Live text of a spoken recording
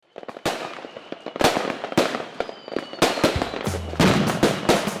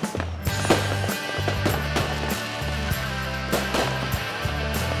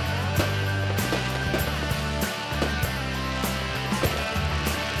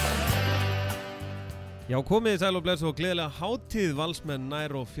Já, komið sæl og bless og gleðilega hátíð valsmenn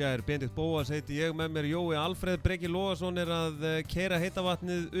nær og fjær. Benedikt Bóas heiti ég, með mér Jói Alfreð. Breki Logason að keyra heita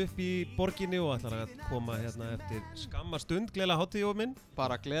vatnið upp í borginni og ætlar að koma hérna eftir skamma stund. Gleðilega hátíð, Jói minn.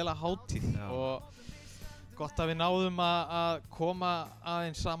 Bara gleðilega hátíð. Já. Og gott að við náðum að koma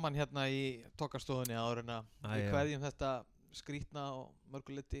aðeins saman hérna í tokkarstofunni áður en að við kveðjum þetta skrítna og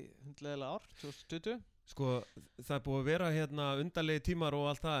mörguleiti hundleðilega ár 2020. Sko, það búið að vera hérna undarlegi tímar og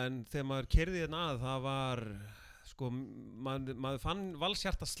allt það, en þegar maður keyrði hérna það var, sko, maður fann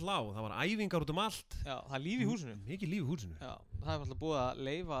valshjarta slá, það var æfingar út allt. Já, það er líf í húsinu. Mikið líf í húsinu. Já, það er alltaf búið að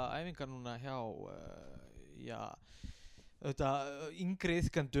leyfa æfingar núna hjá, auðvitað yngri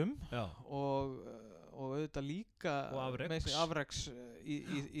iðkendum og auðvitað líka afreks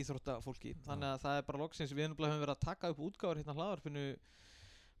íþróttafólki. Þannig að það er bara loksins, við höfum verið að taka upp útgáfur hérna hlaðvarpinu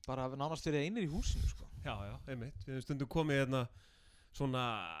bara nánast verið einir í húsinu, sko. Já, einmitt. Við höfum stundum komið hérna svona,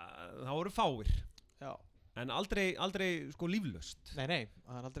 það voru fáir. Já. En aldrei sko líflaust. Nei,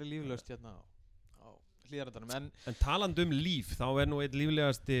 það er aldrei líflaust hérna á Hlíðarendunum. En talandi líf, þá er nú einn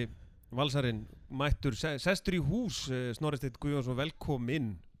líflegasti valsarinn mættur, sestur í hús, Snorri Steinn Guðjónsson, velkominn.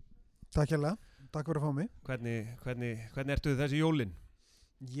 Takk hérlega, takk fyrir að fá mig. Hvernig ertu þessi jólin?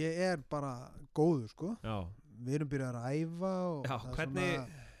 Ég er bara góður, sko. Já. Við erum byrjað að æfa og já, það er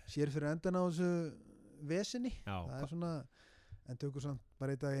svona sér fyrir endan á þessu vesinni. Já. Það er svona, en tökur samt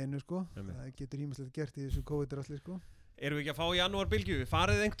bara einn dag í einu, sko. Það getur ýmislegt gert í þessu COVID-drasli, sko. Erum við ekki að fá janúarbylgju?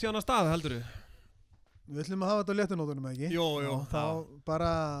 Farið einhvern tíðan að stað, heldur þú? Við ætlum að hafa þetta á léttunótunum, ekki? Jú. Þá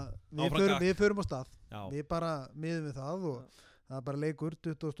bara, við förum á stað. Já. Við bara miðum við það og það er bara leikur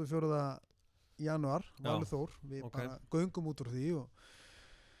 24. janúar, Valur Þór. Við bara göngum út úr því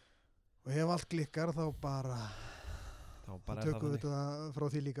og ef allt klikkar þá bara tökum við þetta frá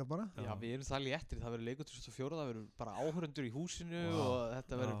því líka bara. Já, við erum það léttir, það verður leikur 24, það verður bara áhörundur í húsinu og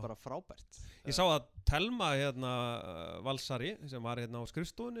þetta verður bara frábært. Ég sá að Telma hérna valsari sem var hérna á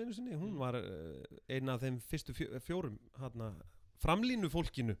skrifstofunni einu sinni, hún var eina af þeim fyrstu fjórum hérna framlínu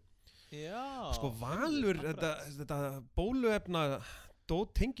fólkinu. Já. Sko Valur, þetta bóluefna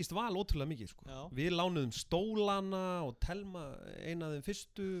tengist Val ótrúlega mikið, sko. Já. Við lánuðum stólana og Telma eina af þeim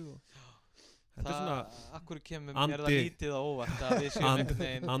fyrstu og akkur kemur mér það lítið á óvart að við séum einhvern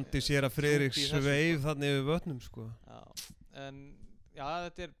veginn Andi sér að Friðrik sveif þannig yfir vötnum, sko. Já, en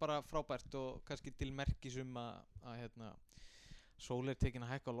þetta er bara frábært og kannski til merkis að hérna sól er tekin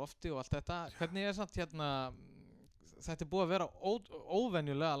að hækka á lofti og allt þetta. Hvernig er samt hérna, þetta er búið að vera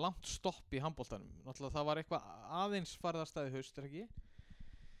óvenjulega langt stopp í handboltanum. Náttúrulega það var eitthvað aðeins farið að staði haust, ekki?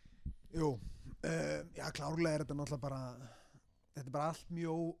 Jú, klárlega er þetta náttúrulega bara, þetta er bara allt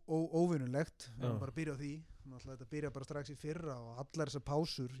mjög óvinnulegt. Við erum bara að byrja á því. Náttúrulega þetta byrja bara strax í fyrra og allar þessar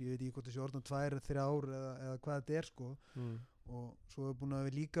pásur, ég veit ekki hvort þessi orðan 2-3 ár eða hvað þetta er, sko. Og svo er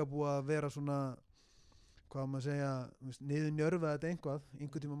við líka búið að vera svona, hvað maður segja, niður njörfa þetta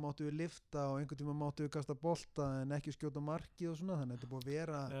einhvern tíma máttu við lifta og einhvern tíma máttu við kasta bolta en ekki skjóta markið og svona, þannig að þetta er búið að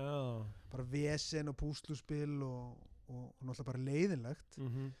vera bara vesen og púsluspil og náttúrulega bara leiðinlegt.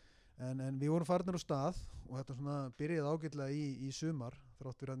 En við vorum farnir á stað og þetta svona byrjaði ágætlega í sumar,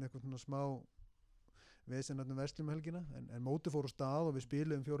 þrátt fyrir að eitthvað svona smá vesen verslum helgina, en mótið fór á stað og við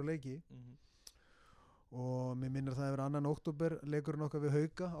spiluðum 4 leiki og mér minnir það yfir 2. október leikurinn okkar við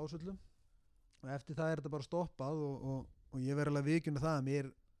Hauka Ásvöllum og eftir það er þetta bara stoppað og ég verði alveg viðurkenna það að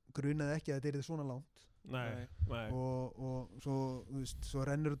mér grunaði ekki að þetta yrði svona langt. Nei. Og svo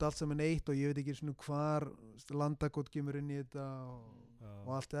rennur þetta allt saman eitt og ég veit ekki svona hvar landakot kemur inn í þetta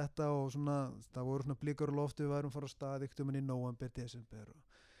og allt þetta og svona, það voru svona blikkar á lofti, við værum fara á stað ekkert í nóvember, desember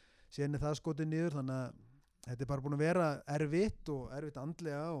og síðan er það skotið niður, þannig að þetta er bara búin að vera erfitt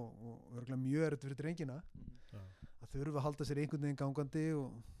andlega og örgulega mjög erfitt fyrir drengina að þurfa að halda sér einhvern veginn gangandi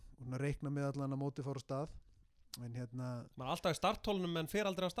og reikna með allan að móti fara á stað. En hérna maður er alltaf í starthólnum en fer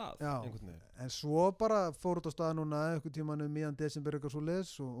aldrei á stað. Já, en svo bara fór út á stað núna einhvern tímann miðjan desember eitthvað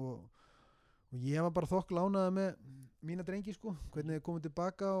svoleiðis og ég var bara þokk lánaði með mína drengi, sko, hvernig þið komið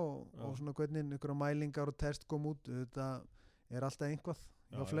tilbaka og svona hvernig einhverja mælingar og test kom út. Þetta er alltaf einhvað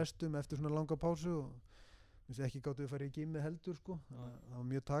hjá flestum eftir svona langa pásu og ekki gáttu við farið í gymið heldur, sko. Það var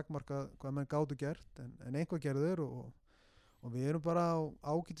mjög takmarkað hvað menn gáttu gert en einhvað gerður og við erum bara á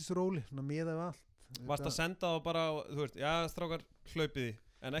ágætisróli miðað við allt. Varst að senda þá bara, þú veist, já strákar hlaupiði,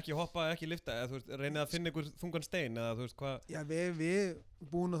 en ekki hoppa, ekki lifta, eða þú veist, reynið að finna ykkur þungan stein, eða þú veist hvað? Já, við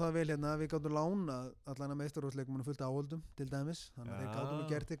búin það vel hérna, við gáttum lána allan að meistarúrsleikum fullt áhöldum, til dæmis, þannig að þeir gáttum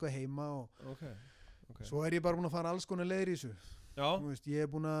að gert eitthvað heima og okay. Svo er ég bara búin að fara alls konar leiðir í þessu. Já. Þú veist, ég er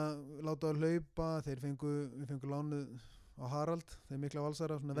búin að láta að hlaupa, við fengu lánuð á Harald, þeir mikla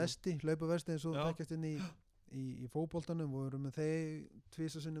valsara, svona vesti, hlaupavesti eins og þekkjast inn í fótboltanum og erum með þeir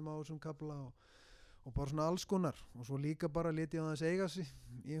 2 sinnum á þessum kafla og bara svona alls konar og svo líka bara lét ég aðeins eiga sig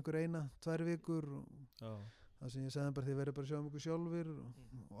í einhver 1-2 vikur og það sem ég segði bara þið verður bara að sjá ykkur sjálfur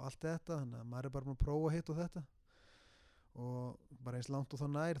og allt þetta, þannig að maður bara búin að prófa hitt og þetta og bara eins langt og þá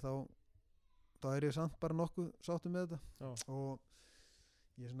nær þá ég samt bara nokkuð sáttur með þetta og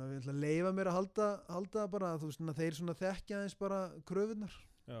ég svona vil að leyfa mér að halda bara, þú veist, þeir svona þekkja aðeins bara kröfunar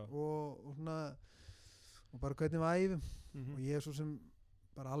og svona og bara hvernig við æfum og ég svo sem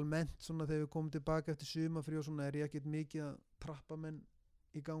bara almennt svona þegar við komum tilbaka eftir sumarfrí og svona ég ekkert mikið að trappa menn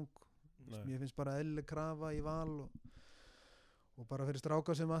í gang. Mér finnst bara eðlileg krafa í val og bara fyrir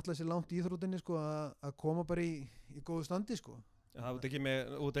stráka sem ætla sér langt í íþróttinni sko að koma bara í góðu standi sko. Það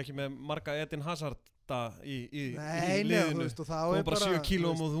út ekki með marga Eden Hazarda í liðinu og þá er bara 7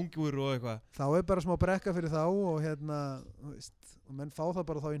 kílóum og þungur og eitthvað. Þá er bara smá brekka fyrir þá og þú veist, og menn fá það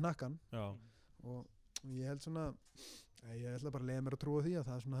bara þá í nakkan og ég held svona ég ætla bara að leiða mér að trúa því að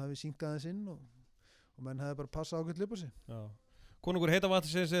það svona hafi sýnt aðeins inn og menn hafi bara passað ákveðt upp á sig. Konungur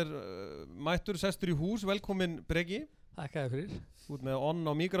Heitavatnsins mættur, sestur í hús, velkomin Breki. Þakkaði fyrir. Út með onn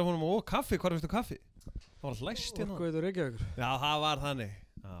á mikrofónum og kaffi, hvar veistu kaffi? Það var hlæst hérna. Orkuveitur Reykjavíkur. Já, það var þannig.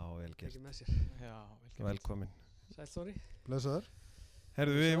 Já, vel gert. Ekki með sér. Já, velkomin. Sæll, sorry. Blessaður.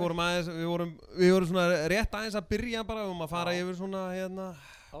 Herðu, við vorum svona rétt aðeins að byrja bara að fara yfir svona hérna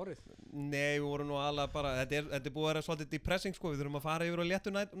árið. Nei, við vorum nú alveg bara þetta er búið að vera svolítið depressing sko, við þurfum að fara yfir á léttu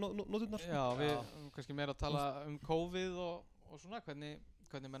nóturnar. Já, við kannski meira að tala COVID og svona hvernig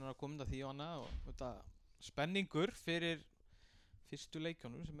menn er að koma því og annað og þetta spenningur fyrir fyrstu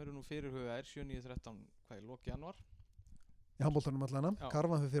leikjónum sem eru nú fyrirhugaðir 7-9-13 hvað í lok janúar. Í handboltanum allana,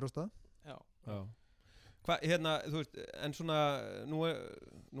 Karvan fyrir á stað. Já. Hvað, hérna, þú veist, en svona, nú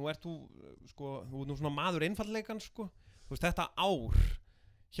ert þú, sko, þú ert nú svona maður einfaldleikan, sko, þú veist, þetta ár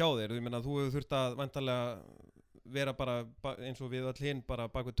hjá þér, ég meina, þú hefur þurft að væntanlega vera bara eins og við öll hinn, bara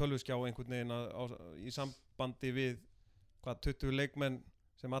bak við tölvuskjá einhvern veginn í sambandi við, 20 leikmenn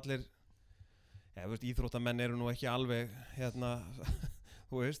sem allir, þú veist, íþróttamenn eru nú ekki alveg, hérna,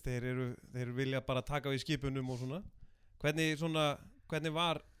 þú veist, þeir vilja bara taka við skipunum og svona, hvernig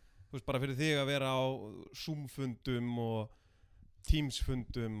var, þú veist, bara fyrir þig að vera á Zoom-fundum og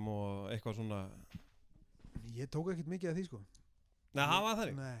Teams-fundum og eitthvað svona? Ég tók ekkert mikið af því, sko. Nei, það var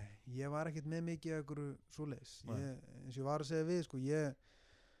þannig? Nei, ég var ekkert með mikið af einhverju svoleiðis. Eins og ég var að segja við, sko,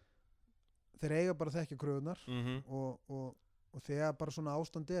 þeir eiga bara að þekkja kröfunar og þegar bara svona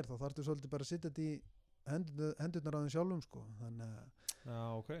ástand þá þarftu svolítið bara að setja þetta í hendurnar á þeim sjálfum, sko. Þannig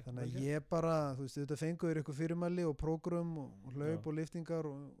að ég bara, þú veist, þetta fengur ykkur fyrirmæli og prógram og hlaup og liftingar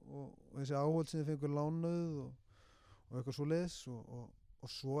og þessi áhald sem þið fengur lánuð og eitthvað svoleiðis og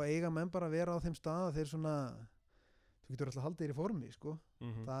svo eiga menn bara að vera á þeim stað að þeir svona, þú getur alltaf haldið þér í formi, sko.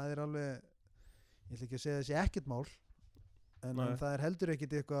 Það er alveg, ég ætla ekki að segja þessi ekkert mál, en það er heldur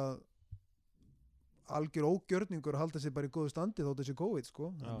ekkert eitthvað algjör ógjörningur að halda sér bara í góðu standi þótt þessi COVID, sko.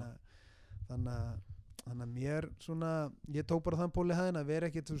 Þannig að mér svona, ég tók bara þann póli hæðina að vera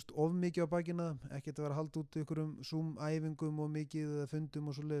ekkert, þú veist, of mikið á bakina, ekkert að vera að halda út ykkur Zoom-æfingum og mikið eða fundum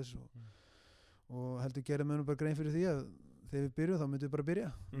og svo leiðis og heldur gera mönnum bara grein fyrir því að þegar við byrjum þá myndum við bara byrja,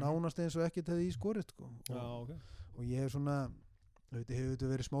 nánast eins og ekkert hefði í skorist, sko. Og ég hef svona, hefur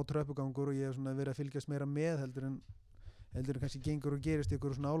verið smá tröppugangur og ég hef svona verið að fylgjast meira með heldur en kannski gengur og gerist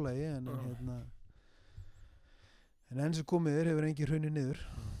ykkur svona álægi en enn sem komið hefur engin hrunið niður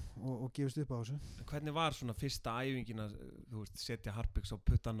og gefist upp á þessu. Hvernig var svona fyrsta æfingin að, þú veist, setja harpiks á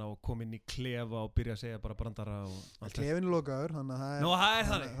puttana og koma inn í klefa og byrja að segja bara brandara og allt? Klefin er lokaður, þannig að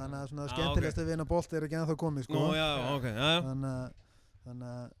þannig að svona skemmtilegast að vinna bolt er ekki ennþá komið, sko.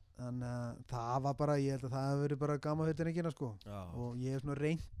 Þannig að það var bara, ég held að það hefur verið bara gaman fyrir drengina, sko. Og ég hef svona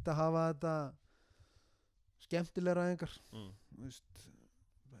reynt að hafa þetta skemmtilegra æfingar, veist,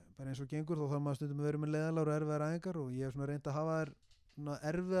 bara eins og gengur, þá þarf maður stundum að vera með leiðanlegar og erfiðar æfingar og ég hef svona reynt að hafa þær svona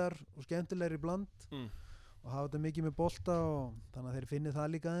erfiðar og skemmtilegri bland og hafa þetta mikið með bolta og þannig að þeir finni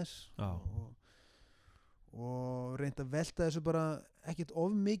það líka aðeins og reynt að velta þessu bara ekkert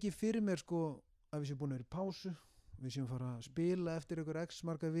of mikið fyrir mér, sko, að við séum búin að vera í pásu, við séum fara að spila eftir ykkur x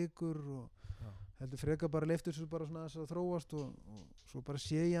marga vikur og heldur frekar bara leiftur þessu bara svona að þróast og svo bara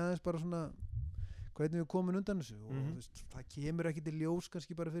sé ég aðeins bara svona hvernig við komum undan þessu og veist, það kemur ekki til ljós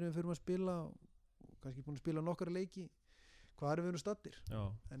kannski bara fyrir að spila og kannski búin að spila nokkara leiki hvað erum við nú stattir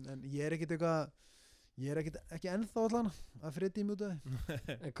en ég er ekkert eitthvað ekki ennþá allan að friði mjög út af því.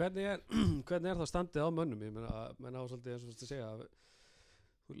 En hvernig er það standið á mönnum? Ég meina, menn á svolítið eins og þú segja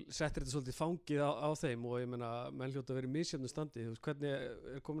þú settir þetta svolítið fangið á þeim og ég meina, menn hljóta að vera í misjöfnu standi, þú veist, hvernig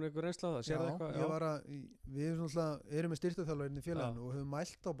er komin einhver reynsla á það? Sér það eitthvað? Við erum með styrktarþjálfarinn í félaginu og höfum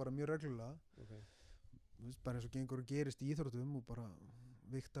mælt á bara mjög reglulega bara eins og gengur og gerist í íþróttum og bara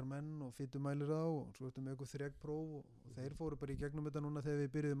viktarmenn og fitumælir þá og svo ertu með eitthvað þrekpróf og þeir fóru bara í gegnum þetta núna þegar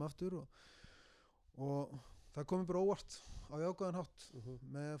við byrjuðum aftur og það komi bara óvart á jákvæðan hátt.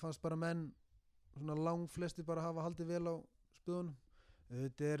 Mér fannst bara menn svona langflestir bara hafa haldið vel á spöðunum.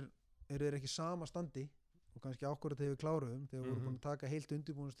 Þetta er ekki sama standi og kannski ákvörða þegar við kláruðum þegar við vorum búin að taka heilt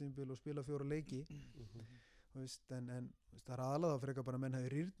undirbúningstímabil og spila 4 leiki. En það er aðalega þá frekar bara að menn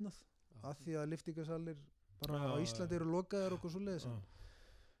hefði rýrnað af því að lyftingasalir bara á Íslandi eru lokaðir og svoleiðis.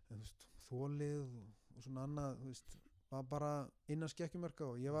 En þolið og svona annað var bara innan skekkjumörka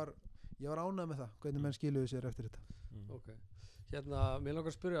og ég var ánægð með það hvernig menn skiluðu sér eftir þetta. Ok. Hérna, mér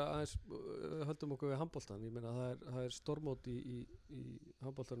langar að spyrja aðeins, höldum okkur við handboltan. Ég meina það er stórmót í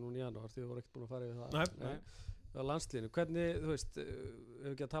handboltan núna í janúar því við vorum ekkert búin að fara yfir það. Nei. Það landslínu. Hvernig,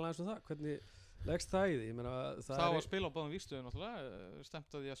 hefur ekki að tala aðeins um það? Hvernig leggst það í því? Ég meina það var að spila á báðum vígstöðum náttúrulega.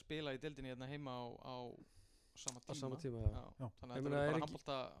 Stemt að því að spila í deildinni hérna heima á sama tíma. Já. Þannig að þetta var bara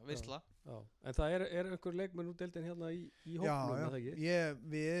handbolta veisla. Já. En það er einhver leikmenn úr deildin hérna í hópnum, er það ekki?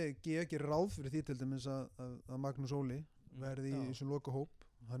 Við gerum ráð fyrir því til dæmis að Magnús Óli verði í þessum loka hóp.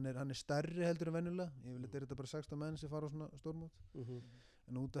 Hann er stærri heldur en venjulega. Yfirleitt er þetta bara 16 menn sem fara á svona stórmót.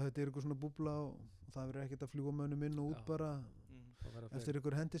 En út af þetta er eitthvað svona búbla og það verður ekkert að fljúga mönnum inn og út bara eftir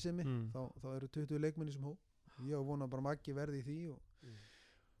einhver hendisemi. Þá eru 20 leikmenn í þessum hóp. Ég vona bara Maggi verði í því og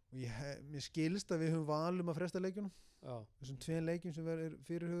mér skilst að við höfum valum að fresta leikjunum. Þessum 2 leikjum sem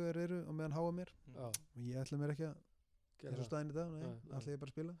fyrirhugaðir eru á meðan háa mér. Og ég ætla mér ekki að eins og staðin í dag, ætla ég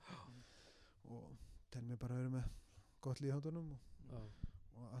bara að spila. Og tel mér bara að vera með gott líð í handunum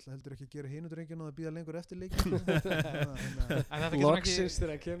og alltaf heldur ekki að gera hinu drenginu og að býða lengur eftir leikinu. Loksins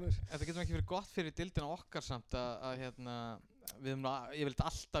þegar það kemur. Þetta getur ekki verið gott fyrir deildina okkar samt að við höfum yfirleitt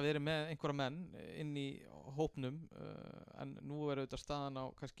alltaf verið með einhverja menn inn í hópnum en nú er auðvitað staðan á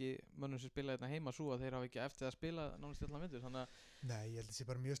kannski mönnum sem spila hérna heima svo að þeir hafa ekki eftir að spila nánast allan vindur. Nei, ég held að það sé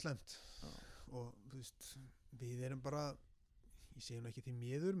bara mjög slæmt og þú veist, við erum bara, ég segi nú ekki því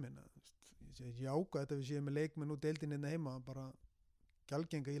miður, menna ég jáka þetta við séum með leikmenn úr deildinni hérna heima bara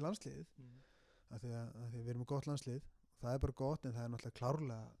gjaldgenga í landsliðið af því að við erum með gott landslið það er bara gott en það er náttúrulega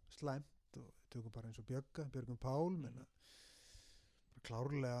klárlega slæmt og við tökum bara eins og Björgum Pál menna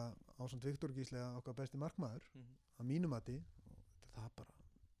klárlega ásamt Viktor Gísli okkar besti markmaður að mínum mati og það bara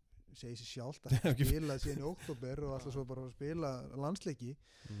segir sér sjálft að spila síðan í október og alltaf svo bara að spila landsleiki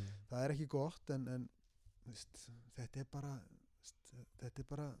það er ekki gott en veist, þetta er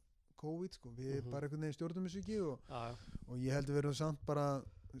bara COVID sko, við bara einhvern veginn stjórnum þessu ekki og ég held að við erum samt bara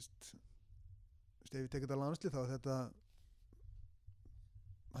ef við tekum þetta landslið þá þetta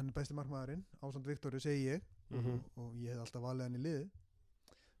hann er besti markmaðurinn ásamt Viktori segi ég og ég hef alltaf valið hann í liði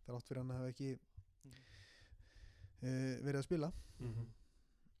þar átt fyrir hann að hafa ekki verið að spila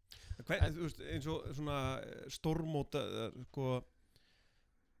Þú veist, eins og svona stórmóta sko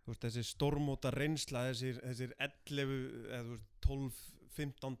þú veist, þessi stórmóta reynsla þessir 11 eða þú veist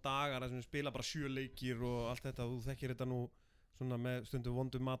 12-15 dagar sem við spila bara 7 leikir og allt þetta þú þekkir þetta nú svona með stundum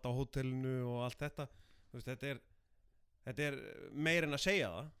vondum mat á hótelinu og allt þetta þú veist, þetta er meir en að segja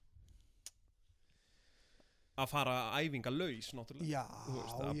það að fara æfinga laus náttúrulega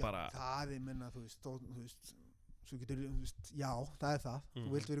það er minna þú veist svo getur, já, það er það þú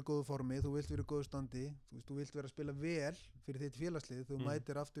vilt vera í góðu formi, þú vilt vera í góðu standi þú vilt vera að spila vel fyrir þitt félagslið þú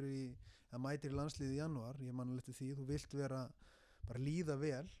mætir aftur mætir í landsliði í janúar, ég man alveg eftir því þú vilt vera, bara líða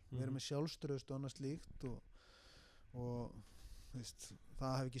vel vera með sjálfstraust og annað slíkt og veist,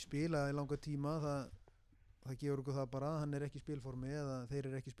 það hef ekki spilað í langa tíma það gefur okkur það bara hann er ekki í spilformi eða þeir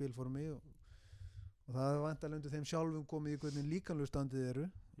eru ekki í spilformi og það er væntanlega undir þeim sjálfum komið í hvernig líkamlegu standið eru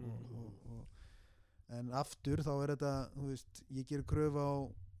en aftur þá er þetta þú veist, ég ger kröfu á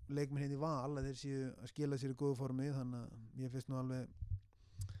leikmenn hérna í Val að þeir séu að skila sér í góðu formi þannig að ég finnst nú alveg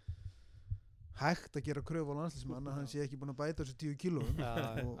hægt að gera kröfu á landsliðsmann að hann sé ekki búinn að bæta þessu 10 kílóum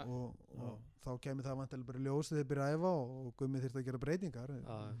og þá kemur það vantilega bara ljós þegar þeir byrja að æfa og Gummi þyrfti að gera breytingar ef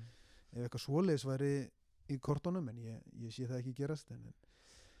eitthvað svoleiðis væri í kortunum en ég sé það ekki gerast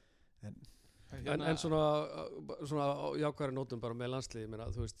En svona jákvæðari nótum bara með landsliði, ég meina,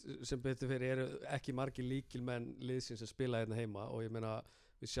 þú veist, sem betur fyrir eru ekki margir líkilmenn liðsins sem spila hérna heima og ég meina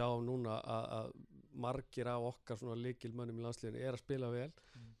við sjáum núna að margir af okkar svona líkilmönnum í landsliðinu er að spila vel,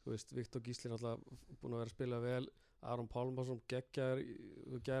 þú veist, Viktor Gísli náttúrulega búin að vera að spila vel, Aron Pálmarsson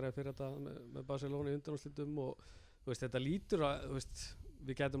geggjaður fyrir þetta með Barcelona í undanúrslitum og þú veist, þetta lítur að, þú veist,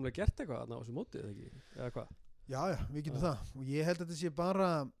 við getum alveg gert eitthvað þarna á þessu móti, eða ekki, eða hvað? Já, við getum það og ég held að þetta sé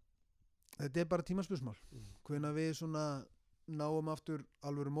bara þetta er bara tímaspursmál hvenær við svona náum aftur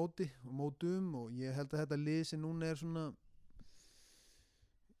alvöru móti og mótum og ég held að þetta lið sem núna er svona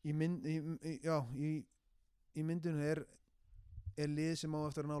í myndinu er lið sem á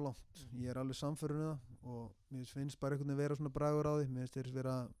eftir að ná langt. Ég alveg samförun það og mér finnst bara einhvern veginn vera svona bragur á því. Mér finnst þeir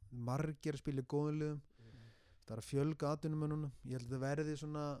vera margir að spila í góðum liðum. Það að fjölga atvinnumönnunum. Ég held að þetta verði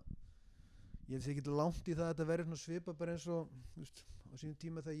svona, ég held að það ekki langt í það að þetta verði svona svipa bara eins og, þú veist, á sínum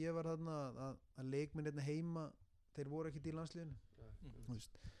tíma þegar ég var þarna að leikmenn hérna heima, þeir voru ekkert í landsliðinu. Þú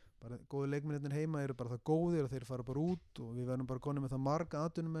veist, bara góði leikmenn hérna heima eru bara það góðir og þeir fara bara út og við verðum bara konið með það marga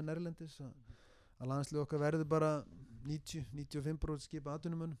atvinnumenn erlendis að landslið okkar verði bara 90-95% skipa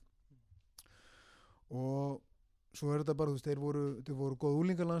atvinnumönnum. Og svo þetta bara, þú veist, þeir voru góð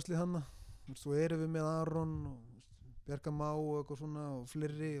úlingalandslið hana. Svo erum við með Aron og Bjarka Má og eitthvað svona og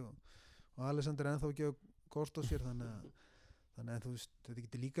fleiri og Alexander ennþá ekki að kosta sér þannig að þú veist, þetta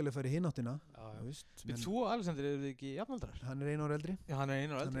getur líka alveg að fara í hináttina. Þú og Alexander eru þið ekki jafnaldrar? Hann er 1 ára eldri. Já, hann er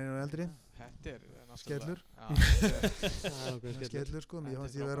 1 ára eldri. Þetta er Skellur. Skellur sko, mér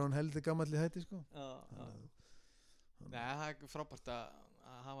fannst ég vera hann heldur gamall í hætti sko. Nei, það er frábært að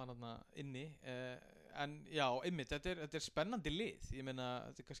hafa hann þarna inni. En já, einmitt, þetta er spennandi lið. Ég meina,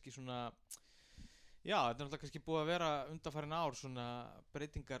 þetta er kannski svona, já, þetta er náttúrulega kannski búið að vera undanfarin ár svona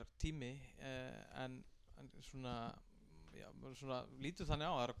breytingartími, en svona, já, svona lítið þannig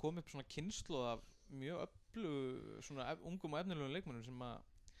á að það er að koma upp svona kynslóð af mjög svona ungum og efnilegum leikmennum sem að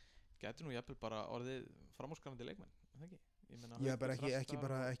gæti nú jafnvel bara orðið framúrskarandi leikmenn, er það ekki? Ég meina, já, bara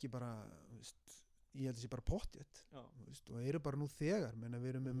ekki bara, veist, ég held að það sé bara pottjett, veist, og eru bara nú þegar, menna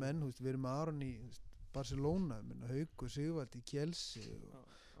við erum með menn, veist, við erum með Aron í Barcelona, menna Haukur Sigvald í Chelsea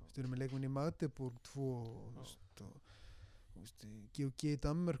og við erum með leikmenn í Magdeburg 2 og GOG í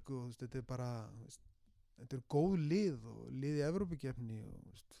Danmörku og þetta er bara, þetta er góð lið og lið í Evrópukeppni og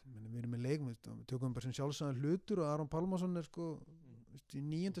við erum með leikmenn, við tökum bara sem sjálfsagðan hlutur og Aron Pálmarsson er sko í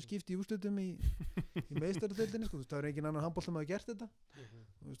 9. skipti í úrslitum í meistaradeildinni sko, það er engin annar handbolti sem hafa gert þetta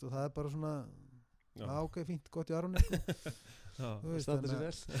og það er bara svona ok, fínt, gott í Aroni sko.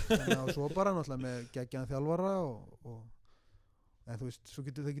 Þannig að svo bara náttúrulega með geggjaðan þjálfara en þú veist, svo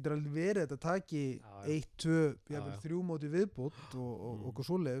það getur alveg verið þetta taki 1, 2, 3 móti viðbót og okkur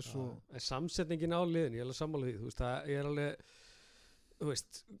svoleiðis samsetningin á liðin, ég er alveg sammála því, þú veist, það er alveg, þú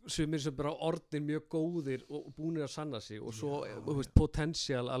veist, sumir sem bara orðnir mjög góðir og búnir að sanna sig og svo, þú veist,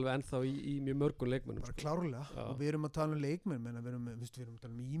 potensial alveg ennþá í mjög mörgum leikmennum bara klárlega, og við erum að tala um leikmenn menn við erum að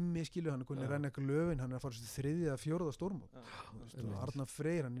tala um Ími skilu, hann er konið Rennek Löfin, hann er að fara sér 3. eða 4. stórmót og Arnar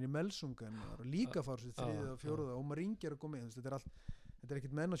Freyr, hann er í Melsunga hann er líka að fara sér 3. eða 4. og Ómar Ingi er að koma í, þetta er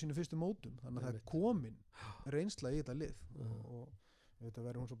ekkert menn á sínu fyrstu mótum, þannig að það er komin reynsla í þetta lið og þetta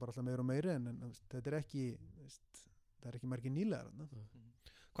verður hún svo bara alltaf meira og meiri en þetta er ekki það er ekki margir nýlegar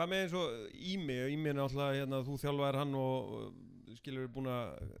Hvað með eins og Ími er náttúrulega hérna, þú þjálfaðir hann og skilur við búin að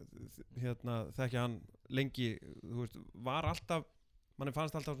þekkja hann lengi, þú veist, var alltaf manni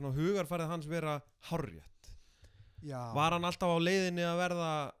fannst alltaf svona hugarfarið hans vera hárrétt. Já. Var hann alltaf á leiðinni að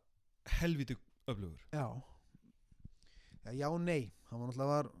verða helvíti öflugur? Já og nei, hann var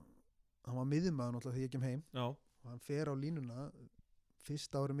miðjumaður náttúrulega þegar ég kem heim. Já. Og hann fer á línuna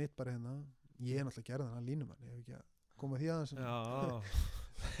fyrsta ári mitt bara hérna, ég náttúrulega gerði hann línumann, ég hef ekki að koma því aðeins. Já.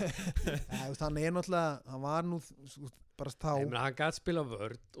 Hann er náttúrulega, hann var nú bara þá. Hann gæti spila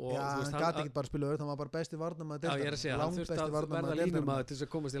vörn og hann gæti ekki bara spila vörn, hann var bara besti varnarmaður deildarinnar. Já, ég er að segja, hann þurfti að verða línumaður til þess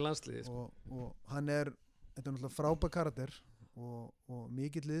að komast í landsliðið. Og hann er, þetta er náttúrulega frábær karakter og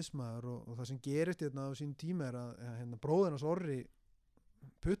mikill liðsmaður og það sem gerist hérna á sín tíma er að hérna bróðir hans Orri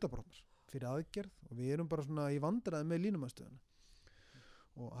puttabrotnar fyrir aðgerð og við erum bara svona í vandræði með línumaðstöðuna.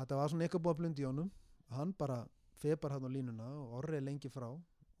 Og þetta var svona eitthvað búið að blunda í honum, hann bara febar hann á línuna og Orri er lengi frá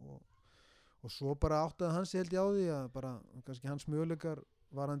og svo bara áttaði hans held ég á því að bara kannski hans möguleikar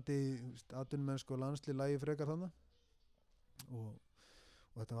varandi atvinnumennsku og landslið lægi frekar þannig og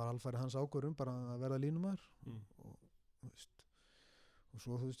þetta var alfæri hans ákvörðun bara að verða línumaður og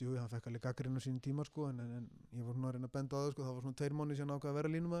svo þú veist, jú, hann fekk alveg gagnrýni á sínum tíma sko en ég var svona að reyna að benda á það sko, það var svona 2 mánuðir síðan ákvað að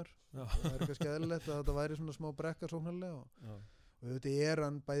vera línumaður og það er kannski eðlilegt að þetta væri svona smá brekka sóknarlega og þetta er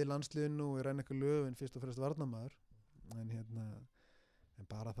hann bæði landsliðinu og er Rennek Löfin fyrst og fremst varnarmaður en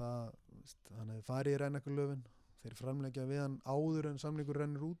bara það hann hefði farið í Rennek Löfin þeir framleggja við hann áður en samlingur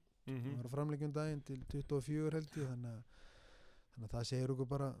rennur út hann var að framleggja daginn til 24 held ég þannig að það segir okkur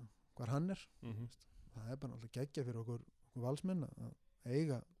bara hvar hann er það er bara alltaf geggja fyrir okkur valsmenn að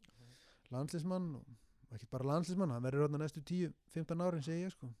eiga landsliðsmann og ekki bara landsliðsmann, hann verður þarna næstu 10-15 árin segi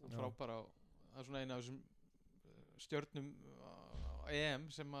ég sko frábær á, það er svona eina af þessum stjörnum EM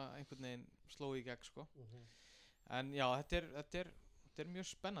sem að einhvern veginn sló í gegn sko en já, þetta er mjög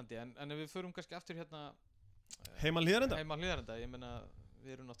spennandi en ef við förum kannski aftur hérna Heima Hlíðarenda, ég meina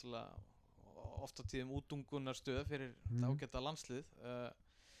við erum náttúrulega oft á tíðum útungunarstöð fyrir ágæta landslið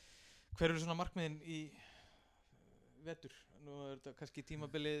hver eru svona markmiðin í vetur. Nú þetta kannski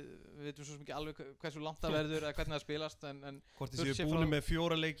tímabilið, við veitum svo sem ekki alveg hversu langt það verður eða hvernig það spilast en Hvort þið séu búin með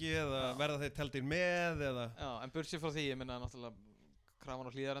 4 leiki eða verða þeir teldir með eða Já, en burtséð frá því, ég minna náttúrulega Krafan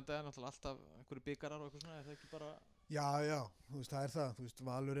á Hlíðarenda náttúrulega alltaf einhverju bikarar og eitthvað svona, það ekki bara Já, þú veist, það er það. Þú veist,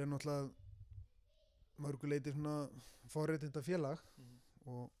 Valur náttúrulega mörguleiti svona forréttinda félag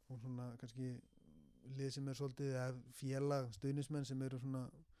og svona kannski lið sem svolítið félag, stuðningsmenn sem eru svona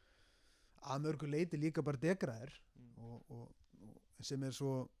að mörguleiti líka bara degraðir og sem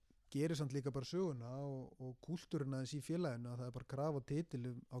svo gerir samt líka bara söguna og kúltúrina þess í félaginu að það er bara krafa titil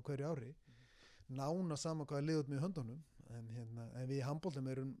á hverju ári nána sama hvaða lið út með höndunum en við í handboltum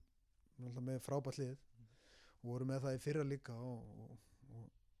erum með frábært lið og vorum með það í fyrra líka og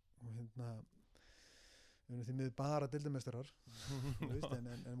við erum því miður bara deildarmeistarar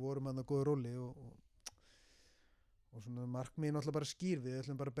en vorum að góða róli og svona markmiðin alltaf bara skýr við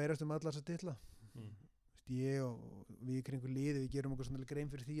ætlum bara að berast alla þessa titla ég og við í kringu liði við gerum okkur svona grein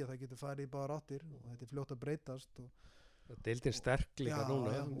fyrir því að það getur farið í báðar áttir og þetta fljótt að breytast deildin sterk líka núna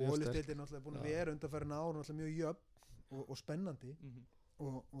og Ólisdeildin náttúrulega búin að vera undanfarin ár náttúrulega mjög jöfn og spennandi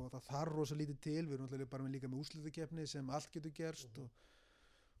og það þarf rosa lítið til við erum náttúrulega bara líka með úrslitakeppni sem allt getur gerst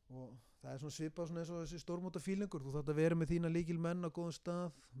og það er svona svipað svona eins og þessi stórmótafílingur þú þarft að vera með þína lykilmenn á góðum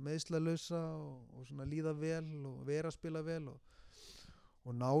stað meiðslalausa og svona líða vel og vera að spila vel og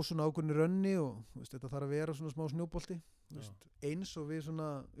ná svona ákveðni rönni og veist, þetta þarf að vera svona smá snjóbolti eins og við svona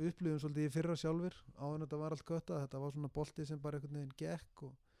upplifum svolítið í fyrra sjálfur áður þetta var allt gött að þetta var svona bolti sem bara einhvern veginn gekk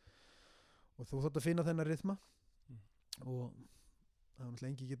og þú þarft að finna þennan rytma og það var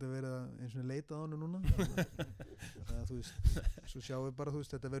náttúrulega engi geta verið eins og leita á hann núna það þú veist svo sjáum við bara þú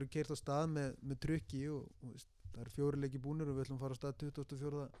veist þetta verður keyrt á stað með trukki og veist, það eru 4 leiki búnir og við ætlum að fara á stað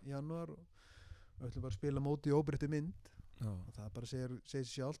 24. janúar og við ætlum bara að spila móti í óbreyttri mynd og það bara segir sér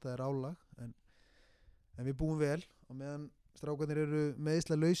sjálft, það er álag en við búum vel og meðan strákarnir eru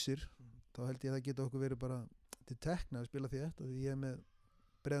meiðslalausir þá held ég að það geta okkur verið bara til tekna að spila því eftir því ég er með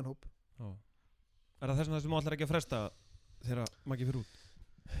breiðan hóp Er það þess vegna sem þú ætlar ekki að fresta þegar Maggi fyrir út?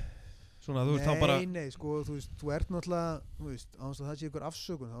 Svona þú veist þá bara Nei, sko, þú veist, þú ert náttúrulega þú veist, án þess að það sé ykkur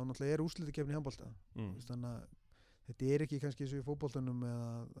afsökun þá náttúrulega er úrslitakeppni í handbolta þannig að þetta er ekki kannski eins og í fótboltanum að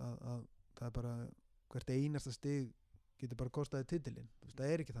það er bara hvert einasta stig getur bara kostaði titilinn,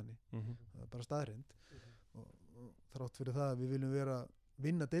 það er ekki þannig það er bara staðreind og þrátt fyrir það að við viljum vera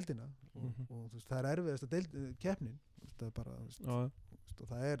vinna deildina og þú veist, það er erfiðasta keppnin það er bara og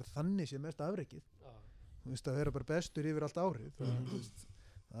það er þannig sem mest afrekið þú veist, það vera bara bestur yfir allt árið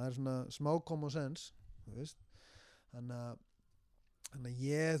það er svona smá common sense þú veist þannig að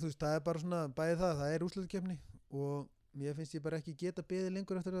ég, þú veist, það er bara svona bæði það er úrslitakeppni og mér finnst ég bara ekki geta beðið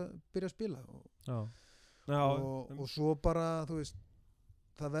lengur eftir að byrja að spila og svo bara þú veist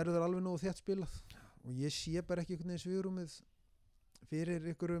það verður alveg nógu þétt spilað og ég sé bara ekki einhvern veginn svigrúmið fyrir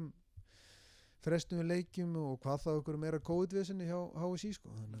einhverjum frestum við leikjum og hvað þá einhverjum meira COVID-vesinni hjá HSI sko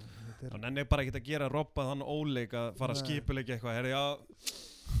þá nenni bara ekki að gera robba þann óleik að fara að skipuleika eitthvað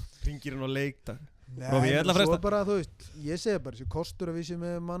ringirinn og leikta Robi, ég ætla að fresta bara, þú veist, ég segi bara þessi kostur að við séum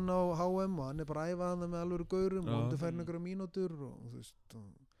með mann á HM og hann er bara að æfa hann með alvöru gaurum og hann fær einhverja mínútur og þú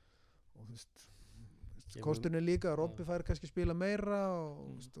veist kosturinn er líka að Robby fær kannski spila meira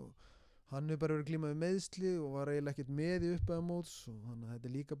og hann hefur bara verið glímað við meiðsli og var eiginlega ekkert með í uppæðamóts og þannig að þetta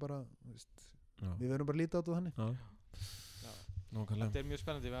er líka bara við verðum bara að líta á þetta þannig Þetta er mjög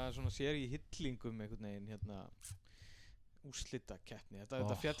spennandi, við svona sér í hillingum einhvern veginn úrslitakeppni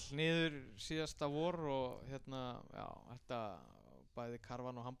þetta fjall niður síðasta vor og þetta bæði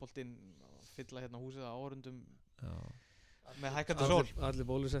Karvan og handboltinn fylla húsið á árundum með hækkandi sól allir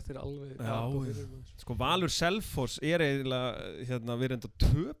bólusettir alveg sko Valur Selfoss er eiginlega við reynda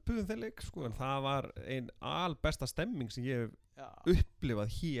töpuðum þeir leik sko en það var ein albesta stemming sem ég hef upplifað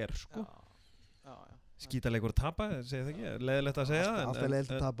hér sko skítaleikur að tapa, segir það ekki leiðilegt að segja alltaf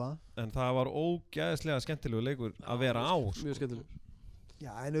leiðilegt að tapa en það var ógæðislega skemmtilegu leikur að vera á sko. mjög skemmtilegur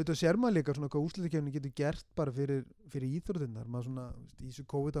Já, en auðvitað sér maður líka svona hvað úrslitakeppni getur gert bara fyrir íþróttirnar maður svona, í þessu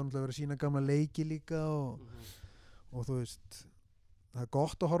COVID á náttúrulega verið að sína gamla leiki líka og þú veist það er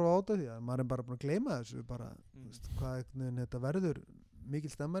gott að horfa á þetta því að maður er bara búin að gleyma þessu bara veist, hvað þetta verður mikil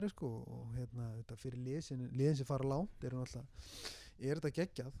stemmari sko og þetta fyrir liðin sem fara langt er þetta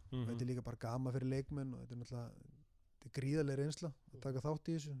geggjað þetta er líka bara gama fyrir leikmenn og þetta er náttúrulega gríðarlega reynsla að taka þátt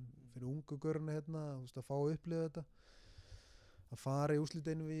í þessu fyrir ungu görna þú veist að fá að upplifa þetta að fara í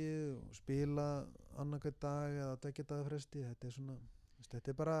úrslitaeinvígið og spila annarkvæð dag eða 2 daga fresti þetta er svona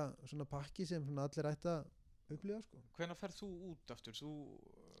þetta er bara svona pakki sem allir ætti að upplifa sko. Hvenær ferð þú út aftur?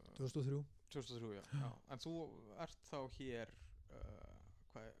 2003 já. En þú ert þá hér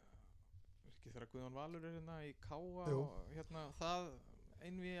ekki þegar Guðjón Valur hérna í Káa Jú. og hérna það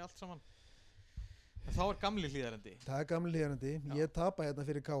einví allt saman. En þá gamli Hlíðarendi. Það gamli Hlíðarendi, Já. ég tapa hérna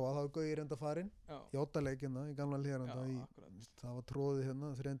fyrir Káa, þá Gauji reynda farinn Já, í 8 leik hérna, í gamla Hlíðarenda já, akkurat. það var tróðið hérna,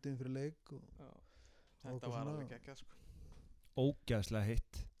 3 fyrir leik og Já. og Þetta eitthvað var svona. alveg geggjað sko. Ógæðslega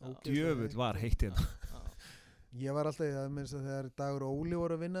heitt. Ógeðslega Djöfull heitt. var heitt hérna. Já. ég var alltaf, ég minnst að þegar Dagur og Óli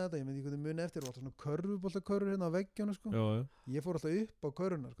voru að vinna þetta, ég myndi ekki hvað þið muni eftir, það var alltaf svona körfuboltakörfur hérna á veggjónu sko. Jú. Ég fór alltaf upp á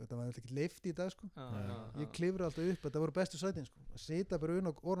körfuna sko, þetta var alltaf ekki leift í dag sko. Ég klifri alltaf upp, þetta voru bestu sætin sko, að sita bara orðin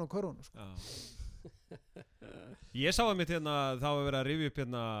á körfuna sko. Ég sá einmitt hérna, þá að vera að rifja upp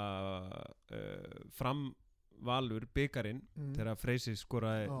hérna Fram Valur byggarinn þegar Freysi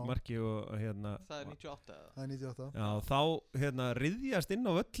skoraði Já. marki og hérna Það er 98 eða? Það er 98. Já, þá hérna riðjast inn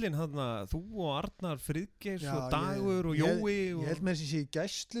á völlin hérna, þú og Arnar Friðgeirs Já, og Dagur og Jói og... Ég held með þessi sé í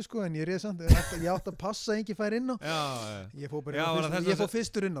gæslu sko, en ég réð samt, ég átti að passa að enginn fær inn á. Já, Ég fór Já, var það þess ég að- fór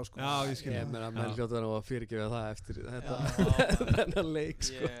fyrstur inn á sko. já, ég skil Ég meina, menn hljóta nú að fyrirgefa það eftir þetta, Já, þennan leik,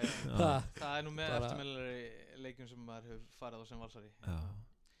 sko. Ha, það er nú með Bara- eftirmælari leikjum sem maður hefur farið á sem valsari. Já.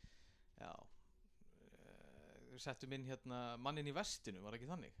 Já. Við settum inn hérna manninn í vestinu, var ekki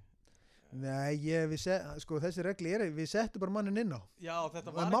þannig? Nei, sko þessi regli við settum bara mannin inn á. Já,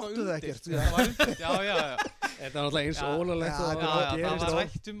 þetta Það var máttu eitthvað það undir. ekkert, Þetta var undir, já. Þetta er náttúrulega eins Já. ólulegt Já, og þetta Já, var- það gerist var á-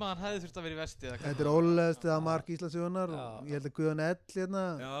 rætt um að hann hefði þurft að vera í vesti eða Þetta er ólegast að mark Íslandsögunar og Já. ég held að Guðjón Ell hérna,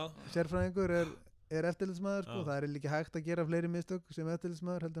 Já. sérfræðingur er eftirlitsmaður sko, Já. það er líka hægt að gera fleiri mistök sem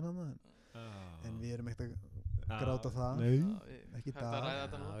eftirlitsmaður heldur hann en við erum ekkert að gráta það. Nei. Ekki í Hægt að dag. ræða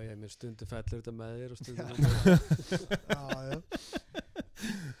þetta nú. Já, ég mér stundu fellur þetta með þér og stundu Já.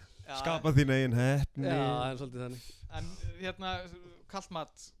 Já, Skapa þín eigin heppni. Já, það er svolítið þannig. En hérna, kallt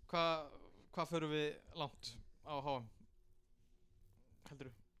mat, hvað förum við langt á HM?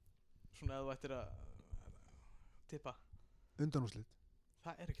 Heldurðu? Svona að þú ættir að tippa. Undanúrslit.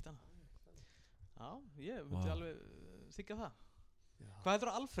 Það er ekkert annað. Já, ég myndi Vá. alveg þykja það. Já. Hvað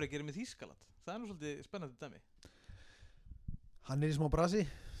heldur að Alfred gerir með Þýskaland? Það er nú svolítið spennandi dæmi. Hann er í smá brasi,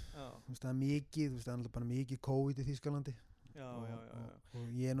 Já, það er mikið, það er alltaf bara mikið COVID í Þýskalandi já, og, já, já. og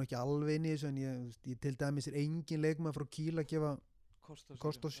ég er nú ekki alveg inn í þessu en ég til dæmis er engin leikmaður frá Kíl að gefa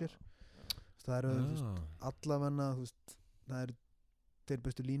Kost á sér. Það eru allavegna það eru þeir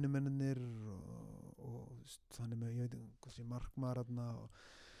bestu línumennir og þannig með, ég veit hvað sé markmaður og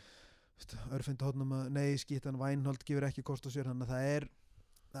Örfind Hótnum Skítan Vænholt gefur ekki Kost á sér, þannig að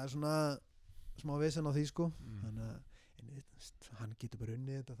það er svona smá vesen á því sko, þannig að hann getur bara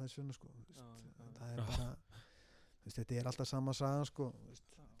unnið þetta það er svona sko, það er bara þetta er alltaf sama saga sko,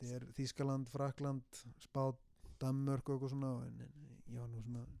 þetta er Þýskaland, Frakkland, Spán, Danmörk og eitthvað svona en ég var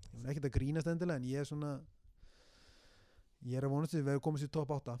ekkert að grínast endilega en ég er að vonast því við erum komast í topp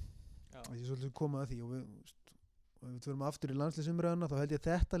 8 og ég er svolítið komið að því og við förum aftur í landsliðsumræðuna þá held ég að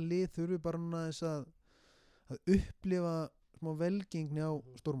þetta lið þurfi bara núna þess að upplifa smá velgengni á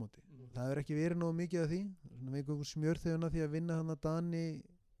stórmóti. Það hefur ekki verið nógu mikið af því við einhverjum smjörþeguna því að vinna hann að Dani í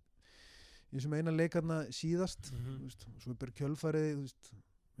þessum eina leik hann síðast svo er bara kjölfarið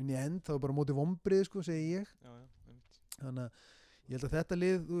vinn ég end þá er bara mótið vombrið sko, segi ég þannig að ég held að þetta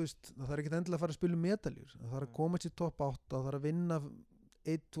lið það þarf ekki endilega að fara að spila medaljur það þarf að koma sér topp 8 það þarf að vinna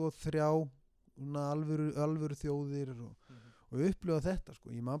 1, 2, 3 alvöru þjóðir og upplifa þetta sko.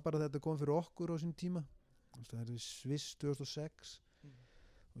 Ég man bara að þetta kom fyrir okkur á sín tíma það er Sviss 2006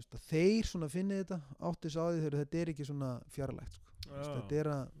 þeir svona finni þetta áttis á því þegar þetta er ekki svona fjarlægt sko. Þetta er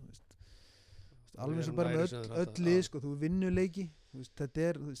að alveg svo bara með öll lið sko, þú vinnur leiki það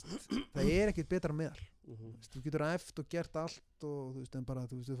er ekkert betra meðal þú getur æft og gert allt og en bara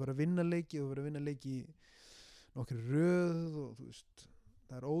þú fara að vinna leiki og þú fara að vinna leiki nokkri röð og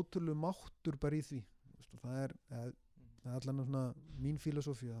það er ótrúlega máttur bara í því það er allan svona mín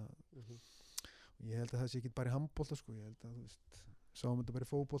filosófía og ég held að það sé ekki bara í handbolta sko, ég held að sáum þetta bara í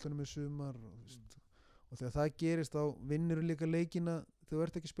fótboltanum í sumar og þegar það gerist þá vinnur líka leikina þegar þú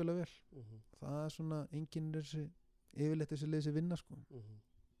ert ekki að spila vel það er svona enginn yfirleitt þessi leið sem vinna sko.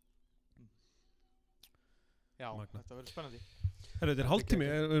 Já, Magna. þetta verður spennandi. Þetta er hálftími,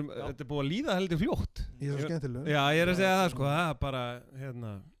 þetta er búið að líða heldur fljótt. Ég er svo skemmtileg. Já, ég er að segja það sko, það er bara, við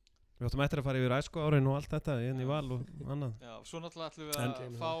áttum eftir að fara yfir æsku árin og allt þetta, í val og annað. Já, svo náttúrulega ætlum við að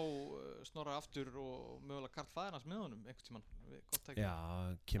fá Snorra aftur og mögulega Karl Fæðinans með honum einhvern tímann. Gott tækifæri. Já,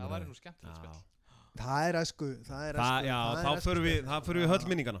 kemur það væri nú skemmtilegt spil. Það er æsku. Já, þá förum við höll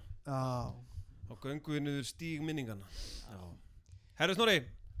minningana. Já. Þá göngum við niður stíg minningana. Herru Snorri,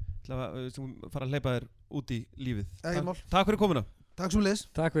 fara að hleypa þér út í lífið. Takk fyrir komuna. Takk svo leis.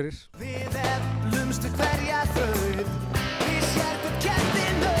 Takk fyrir. Við eflumstu hverja þraut, við sérfum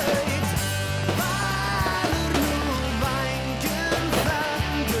kettin haut, valur nú vængjum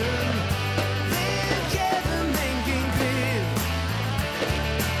föndum,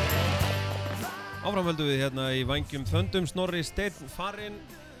 Áfram höldum við hérna í Vængjum Þöndum, Snorri Steinn farinn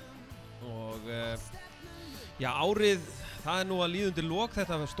og já, árið, það nú að líða undir lok,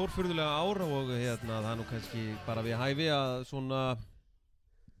 þetta var stórfurðulega ár og hérna, það nú kannski bara við hæfi að svona,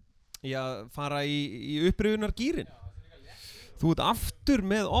 já, fara í uppröfunar gýrin. Þú ert aftur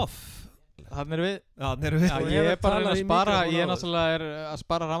með off. Þannig erum við. Já, þannig erum við. Já, ég er bara að spara, ég náttúrulega að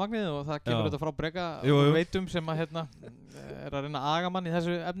spara rafmagnið og það kemur þetta frá Breka og veitum sem að hérna er að reyna að aga mann í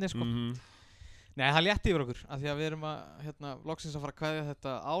þessu efni, sko. Nei, það létti yfir okkur, af því að við erum að, hérna, loksins að fara að kveðja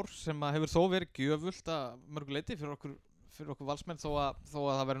þetta ár sem að hefur þó verið gjöfult að mörgu leyti fyrir okkur valsmenn þó að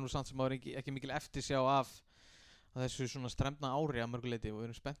það verður nú samt sem að vera ekki mikil eftirsjá af þessu svona strembna ári að mörgu leyti og við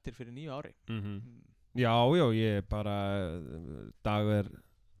erum spenntir fyrir nýju ári. Já, ég bara, dag er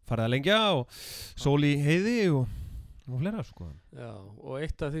farið að lengja og sól í heiði og flera, sko. Já, og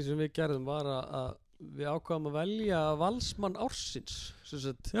eitt af því sem við gerðum var að við ákvaðum að velja valsmann ársins, sem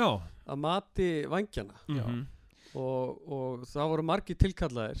sagt, að mati Vængjana. Og það voru margir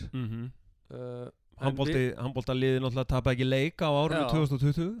tilkallaðir. Handboltaliðið náttúrulega tapaði ekki leik á árinu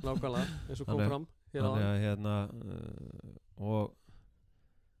 2020. Nákvæmlega, eins og kom fram hérna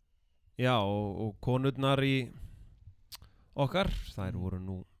og konurnar í okkar, þær voru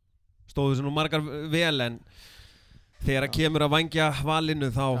nú stóðu sem nú margar vel, en þegar að kemur að Vængja valinu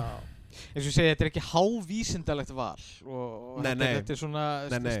þá eins og ég segi, þetta er ekki hávísindalegt val og þetta er svona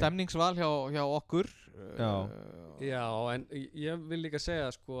stemningsval hjá okkur. Já, en ég vil líka segja,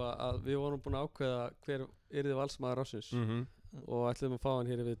 sko, að við vorum búin að ákveða hver yrði valsmaður ársins og ætlum að fá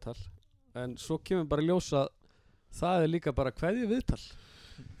hann hér í viðtal, en svo kemur bara ljósa það er líka bara kveðju viðtal.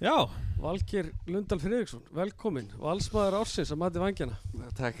 Já, Valgeir Lundal Friðriksson, velkomin, valsmaður ársins að mati Vængjana.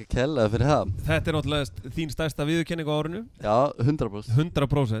 Takk kærlega fyrir það. Þetta er náttúrulega þín stærsta viðurkenning á árinu. Já, 100%.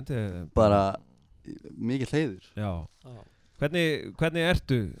 100%. Bara mikið heiður. Já. Hvernig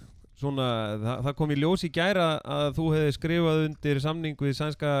ertu? Svona, það kom í ljós í gær að þú hefði skrifað undir samning við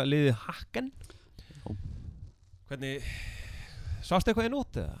sænska liðið Haken. Hvernig, sástu eitthvað í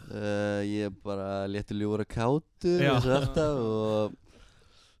nótt eða? Ég bara létti ljúra kátu eins og alltaf og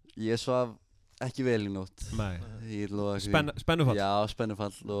ég svaf ekki vel í nótt. Nei. Spennufall? Já,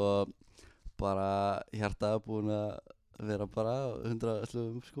 spennufall og bara hjartað búin að vera bara 100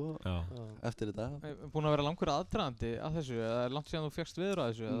 slögum, sko, eftir þetta. Búin að vera langur aðdragandi að þessu, eða er langt síðan þú fékkst viður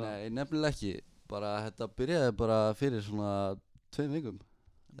að þessu? Nei, nefnilega ekki. Bara þetta byrjaði bara fyrir svona 2 vikum,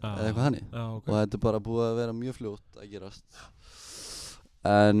 eða eitthvað hannig. Og þetta er bara búið að vera mjög fljótt að gerast.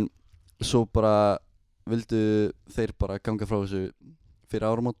 En svo bara vildu þeir bara ganga frá þessu fyrir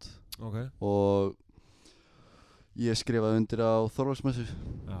áramót og ég skrifaði undir á Þorláksmessu,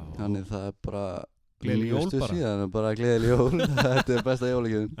 þannig það er bara gleðileg jól bara. Síðan er bara gleðileg jól, þetta er besta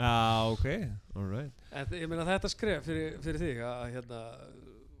jólagjöfin. Alright. Ég meina þetta skref fyrir þig að hérna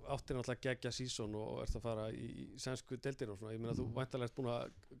áttir náttúrulega geggja season og ert að fara í sænsku deildina og svona, ég meina þú væntanlega ert búin að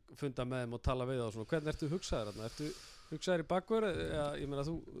funda með þeim og tala við þá og svona, hvernig ertu hugsaður þarna? Ertu hugsaður í bakvörð? Ég meina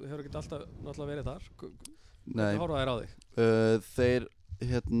þú hefur ekkert alltaf náttúrulega verið þar. Nei. Hvernig horfa þér á þig? Þeir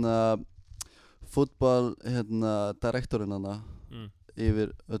fútbol direktorinn hana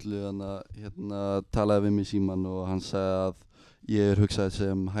yfir öllu talaði við mig í síman og hann sagði að ég er hugsaður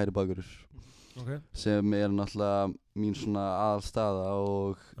sem hægri bakvörður sem er náttúrulega mín svona aðalstaða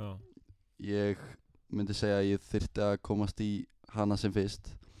og ég myndi segja að ég þyrfti að komast í hana sem fyrst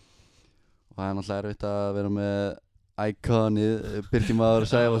og það er náttúrulega erfitt að vera með íkonið Birkir Már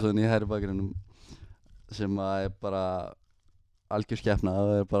Sævarsson í hægri bakvörðinum sem að er bara algjör skepna og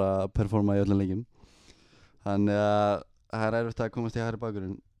er bara að performa í öllum leikjum. Þannig að það er erfitt að komast í hægri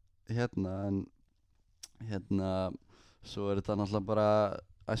bakvörðin hérna en svo er þetta náttúrulega bara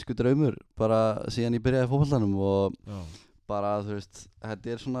æsku draumur bara síðan ég byrjaði í fótboltanum og bara þú veist, þetta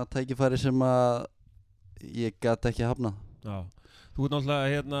er svona tækifæri sem að ég gat ekki hafnað. Já. Þú ert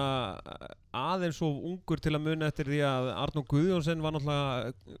náttúrulega aðeins svo ungur til að muna eftir því að Arnór Guðjónsson var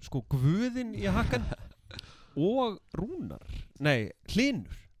náttúrulega sko guðinn í Hakan og Rúnar,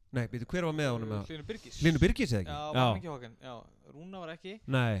 Hlynur, hver var með honum? Hlynur Birgis eða ekki? Já, var ekki Hakan, Rúnar var ekki,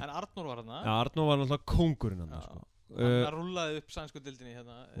 en Arnór var hann. Já, Arnór var náttúrulega kóngurinn hann, sko. Hann rúllaði upp sænsku deildinni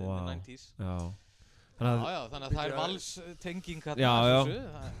hérna in the 90s. Þannig að það er valstenging hérna. Já,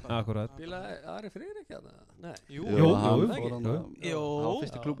 akkurat. Bílaði Ari Friðrik hérna? Nei. Jú. Hann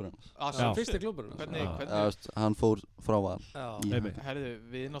fyrsti klúburinn. Fyrsti klúburinn. Hvernig? Hann fór frá Val. Herðu,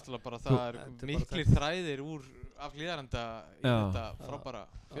 við náttúrulega bara það er miklir þræðir af hlíðarenda í þetta frábæra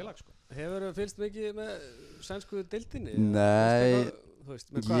félag, sko. Hefur þú fylgst mikið með sænsku deildinni? Nei. Þú veist,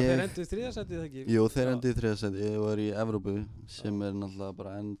 með hvað, þeir endur í 3. sæti eða ekki? Jú, þeir endur í 3. sæti og er í Evrópu sem er náttúrulega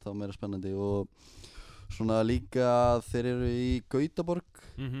bara ennþá meira spennandi og svona líka þeir eru í Gautaborg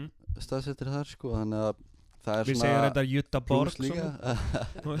staðsettir þar sko, þannig að það er Við segjum þetta Jutaborg plús líka.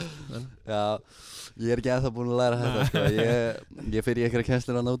 Já, ég er ekki ennþá búinn að læra þetta sko, ég fer í einhverja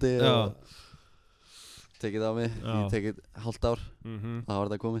kennslur á nóti og tekið á mig, ég tekið hálft ár, þá var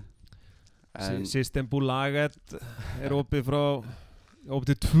þetta komið. Systembolaget er opið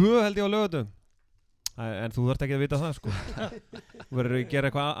til 2 held ég á lögutum. En þú þarft ekki að vita það sko. Þú verður að gera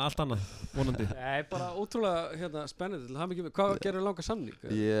eitthvað allt annað, vonandi. Nei, bara ótrúlega spennandi til hamingju með. Hvað gerir langa samning?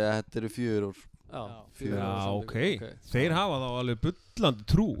 Þetta eru 4 ár. Já, ok. Þeir hafa þá alveg bullandi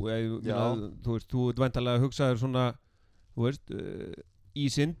trú. Þú veist, þú ert væntanlega að hugsa þér svona, þú veist,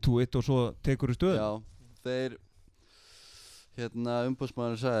 ease into it og svo tekur þú stöðum. Já, þeir,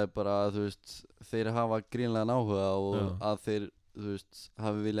 umboðsmaðurinn sagði bara að þú veist, þeir hafa grínlegan áhuga og að þeir þú veist,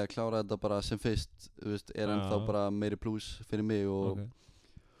 hafi viljað klára þetta bara sem fyrst, þú veist, ennþá bara meiri plús fyrir mig og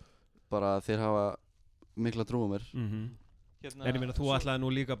bara þeir hafa mikla trú á mér. En ég meina, þú ætlaði nú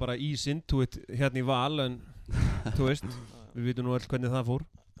líka bara ease into it hérna í Val, en þú veist, við vitum nú öll hvernig það fór.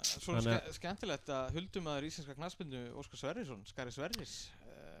 Svona skemmtilegt að huldumaður íslenska knattspyrnu Óskar Sverrisson, Skari Sverris,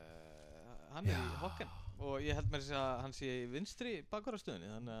 hann í Hocken og ég held mér að hann sé í vinstri bakvarðarstöðunni,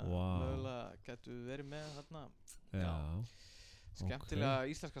 þannig að mögulega getur við verið með þarna skemmtilega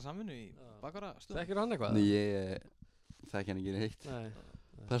íslenska samvinnu í bakvarðarstöðunni. Þekkir hann eitthvað? Ég þekki hann ekki neitt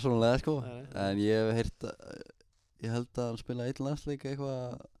persónulega sko, en ég hef heyrt ég held að hann spila einn landsleik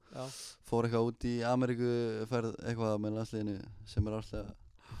eitthvað, fór eitthvað út í Ameríku, ferð eitthvað með landsliðinu sem alltaf,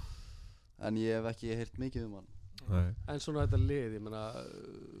 en ég hef ekki heyrt mikið hann. En svona þetta lið, ég meina,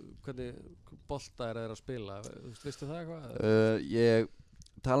 hvernig bolta er þeir að spila, veistu það eitthvað? Ég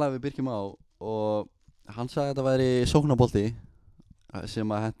talaði við Birkjum á og hann sagði að þetta væri sóknarbolti sem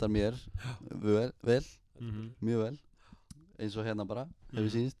að hentar mér vel, mjög vel, eins og hérna bara,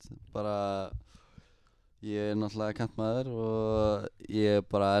 hefur sýnst, bara ég er náttúrulega kantmaður og ég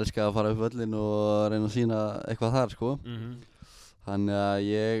bara elska að fara upp völlin og reyna að sýna eitthvað þar sko. Þannig að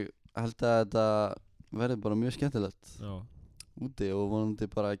ég held að þetta verður bara mjög skemmtilegt úti og vonandi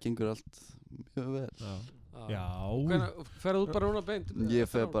bara gengur allt mjög vel. Já. Hvernig ferðu út bara núna beint? Ég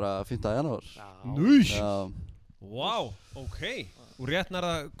fer bara 5. janúar. Nús! Vá, ok. Og rétt nær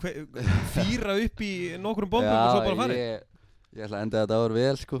að fýra upp í nokkrum bombum og svo bara farið? Ég ætla að enda þetta ár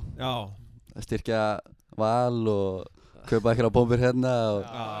vel sko. Já. Að styrkja Val og kaupa eitthvað bombur hérna og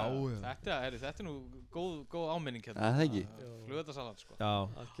Þetta er nú góð áminning hérna. Það ekki. Flugveldarsalat sko. Já.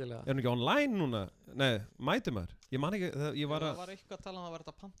 Algjörlega. Er hún ekki online núna? Nei, mæti maður. Ég man ekki, ég var að... Það var eitthvað að tala um að vera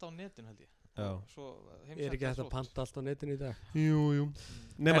þetta að panta á netinu held ég. Já. Er ekki hægt að panta allt á netinu í dag? Jú.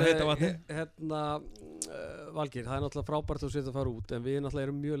 Nema heita vatni. Hérna, Valgeir, það er náttúrulega frábært að setja að fara út, en við náttúrulega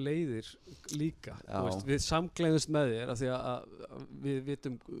erum mjög leiðir líka. Við samgleðumst með þér af því að við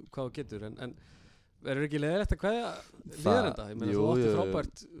vitum hvað þú getur, en verður ekki leiðilegt að kveðja liðarenda? Ég meina, þú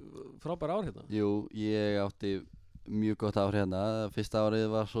átti frábær ár hérna. Jú, ég átti mjög gott ár hérna. Fyrsta árið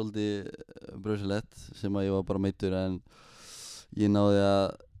var svolítið bröðsilegt sem að ég var bara meiddur, en ég náði að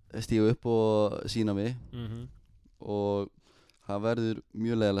stíga upp og sýna mig og það verður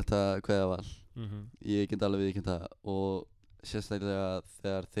mjög leiðilegt að kveðja Val. Ég get alveg viðurkennt það og sérstaklega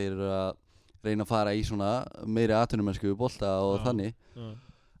þegar þeir eru að reyna að fara í svona meiri atvinnumennsku bolta og þannig.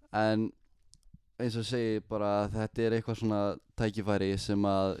 En eins og segi bara þetta er eitthvað svona tækifæri sem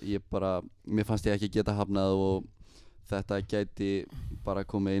að mér fannst ég ekki geta hafnað og þetta gæti bara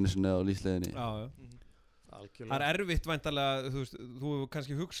komið einu sinni á lífsleiðinni. Það er erfitt væntanlega, þú veist, þú hefur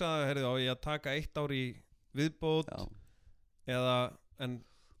kannski hugsað, á ég að taka 1 ár í viðbót eða, en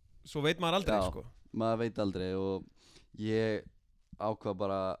svo veit maður aldrei sko. Maður veit aldrei og ég ákvað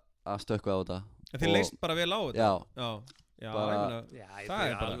bara að stökkva á þetta. En þið leist bara vel á þetta? Já, ég meina, það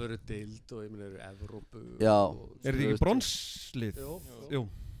er alvöru deild og ég meina, eru Evrópu. Já. Er þið ekki bronslið? Jú.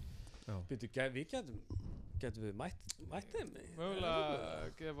 Við getum við mætt þeim?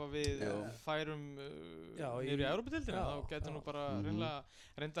 Mögulega ef við færum niður í Evrópudeildina, þá getum nú bara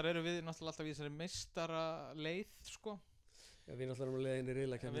reyndar eru við náttúrulega alltaf í þessari meistara leið, sko. Já, við náttúrulega erum að leiða inn í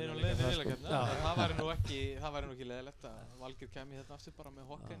riðlakeppni. Við erum að leiða inn í riðlakeppni, það væri nú ekki leiðilegt að Valgeir kæmi hérna aftur bara með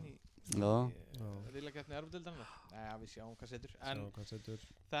Hocken í riðlakeppni Evrópudeildarinnar. Nei, við sjáum hvað setur. En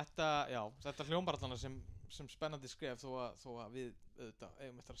þetta hljómar allan sem spennandi skref þó að við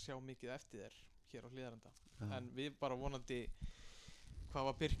eigum eftir að sjá mikið eftir þér hér á Hlíðarenda. En við bara vonandi, hvað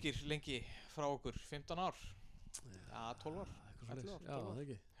var Birkir lengi frá okkur? 15 ár? Já, 12 ár. Já, það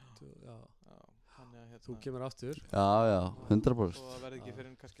ekki. Þú kemur aftur. Já, 100%. Og það verði ekki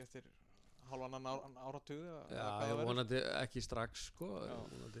fyrir kannski eftir halvannan áratug Já, vonandi ekki strax sko.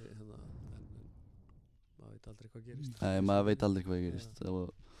 Vonandi, en maður veit aldrei hvað gerist. Nei, maður veit aldrei hvað gerist.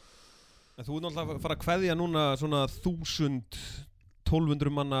 En þú náttúrulega að fara að kveðja núna svona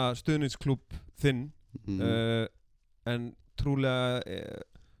 1200 manna stuðningsklúbb þinn en trúlega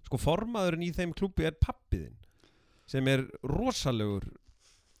sko formaðurinn í þeim klúbbi pabbiðinn sem rosalegur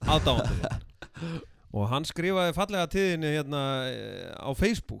aðdáandi og hann skrifaði fallega tíðinni hérna á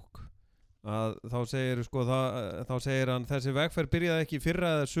Facebook að þá segir hann þessi vegferð byrjaði ekki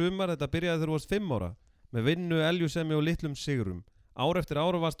fyrra eða sumar, þetta byrjaði þegar þú varst 5 ára með vinnu, eljusemi og litlum sigrum. Ár eftir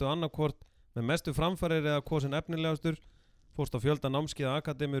ára varstu annarkvort með mestu framfarir eða kosin efnilegastur, fórst á fjölda námskeiða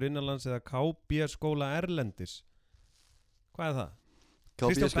akademíur innanlands eða KB-skóla erlendis. Hvað það?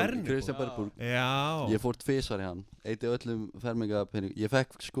 Kristján Bergburg. Já. Ég fór 2 í hann, eitti öllum fermingapenning. Ég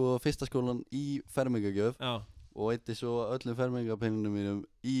fekk sko fyrsta skólan í fermingagjöf og eitti svo öllum fermingapenningnum mínum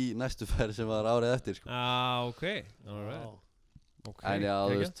í næstu ferð sem var árið eftir sko. Ok. Alright. En já,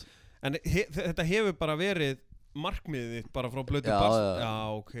 þú veist. En þetta hefur bara verið markmiðið þitt bara frá blötu bast? Já,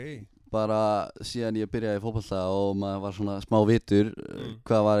 ok. Bara síðan ég byrjaði í fótbolta og maður var svona smá vitur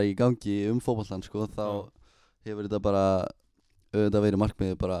hvað var í gangi fótboltan sko, þá hefur þetta bara auðvitað verið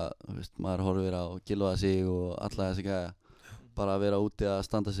markmiðið bara, veist, maður horfir á Gylfa sig og alla þessi gæja, bara að vera úti að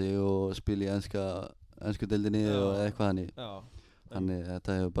standa sig og spila í ensku deildinni og eitthvað þannig. Þannig þetta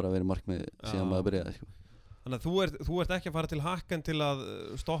hefur bara verið markmiðið síðan maður byrjaði sko. Þannig að þú ert ekki að fara til Hakken til að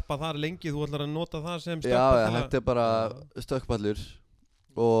stoppa þar lengi, þú ætlar að nota það sem stökkpall? Já, þetta bara stökkpallur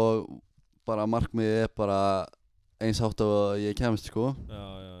og bara markmiðið bara eins hátt og ég kemst sko.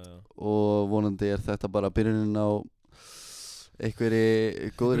 Og vonandi þetta bara byrjunin á einhverri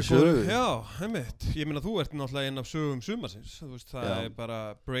góðri sögu. Já, einmitt. Ég meina þú ert náttúrulega einn af sögum sumarsins, þú veist, það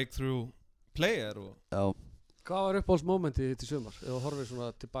bara breakthrough player og... Já. Hvað var uppáhaldsmomentið til sumar, ef þú horfir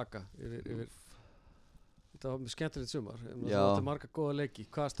svona tilbaka yfir þetta var skemmtilegt sumar, þú átti marga góða leiki,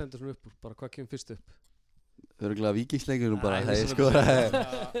 hvað stendur svona upp úr, bara hvað kemur fyrst upp? Örgulega Víkingsleikur bara, það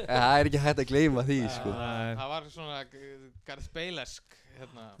ekki hægt að gleyma því sko. Það var svona Gareth Bale-esk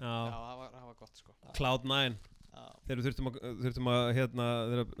hérna, það var gott sko. Cloud9, þegar þurftum að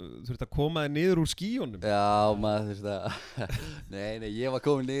koma þér niður úr skíunum. Já, maður þurfti að, nei, ég var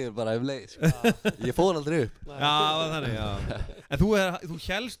komin niður bara leið sko. Ég fór aldrei upp. Já, þannig, já. En þú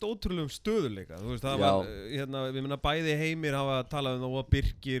hélst ótrúlegum stöðuleika, þú veist, það var, við minna bæði Heimir hafa talað það og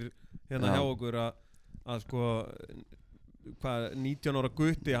Birkir hjá okkur að sko, 19 ára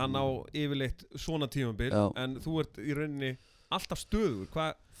gutti, hann á yfirleitt svona tímabil, en þú ert í rauninni alltaf stöður,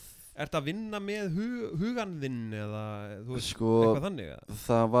 ertu að vinna með hugan þinn eða þú veist, sko, eitthvað þannig?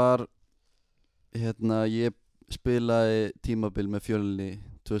 Það var, ég spilaði tímabil með Fjölni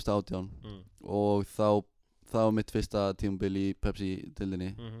 2018 og það var mitt fyrsta tímabil í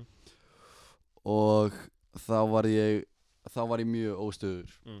Pepsi-deildinni og þá var ég mjög óstöður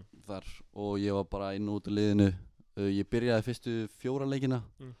þar og ég var bara inn og út af liðinu. Ég byrjaði fyrstu 4 leikina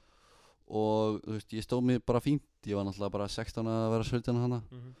og þú veist, ég stóð mig bara fínt, ég var náttúrulega bara 16 að vera 17 hana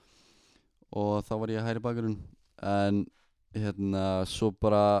og þá var ég hægri bakgrunn en svo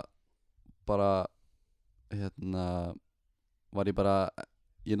bara var ég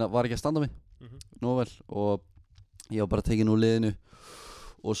var ekki að standa mig nógu vel og ég var bara tekinn úr liðinu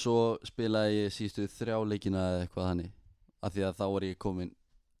og svo spilaði ég síðustu 3 leikina eða eitthvað þannig af því að þá var ég komin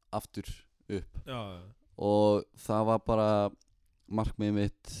aftur upp og það var bara markmiðið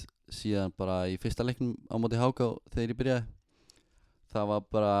mitt síðan bara í fyrsta leiknum á móti HK þegar ég byrjaði. Það var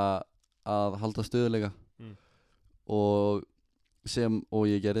bara að halda stöðuleika og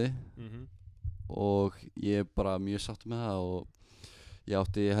ég gerði og ég er bara mjög sáttur með það og ég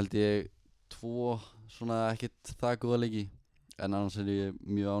átti held ég 2 svona ekkert það góða leiki en annars er ég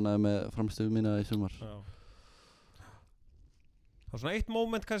mjög ánægður með framstöðu mína í sumar. Það var svona eitt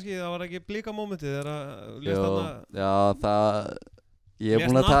moment kannski, það var ekki blika momentið þegar að lést þarna. Já, ég er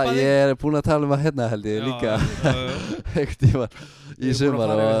búinn að tala um að held ég líka einhvern tíma í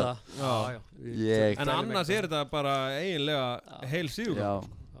sumar en annars er þetta bara eiginlega heil síður. Já,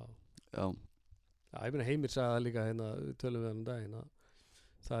 ég meina Heimir sagði það líka við tölum við hann daginn að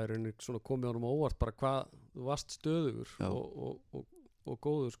það er rauninni svona komið honum á óvart bara hvað þú varst stöðugur og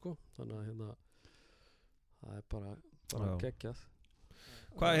góður sko, þannig að það er bara geggjað.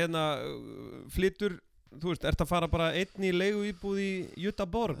 Hvað flytur, þú veist, ert að fara bara einn í leiguíbúð í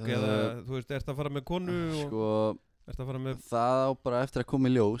Göteborg eða þú veist, ert að fara með konu sko, ert að fara með það á bara eftir að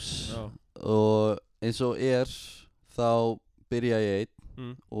koma í ljós og eins og þá byrja ég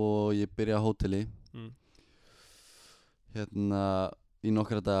einn og ég byrja á hóteli í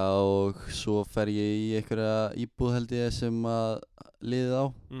nokkra daga og svo fer ég í einhverja íbúð held ég sem að liðið á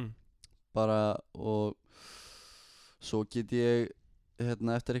bara og svo get ég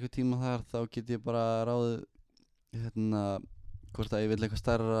eftir einhver tíma þar þá get ég bara ráðið hvort að ég vil eitthvað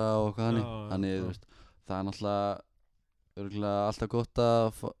stærra og hvað þannig, já. þú veist, það er náttúrulega örugglega alltaf gott að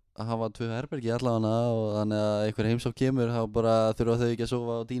hafa 2 herbergi allavega og þannig að einhver heimsókn kemur þá bara þurfa þau ekki að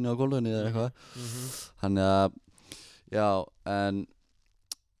sofa á dínu á gólfinu eða eitthvað þannig að, já, en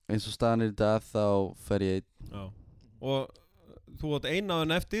eins og staðan í dag þá fer ég einn. Já. Og þú átt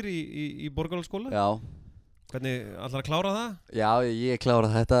einaðan eftir í Borgarholtsskóla? Já. Hvernig ætlar að klára það? Já, ég klára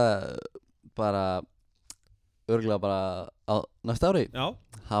þetta bara örugglega bara á næsta ári. Já.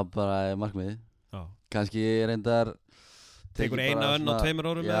 Það bara er markmiðið. Já. Kannski reyndar tekur eina önn á 2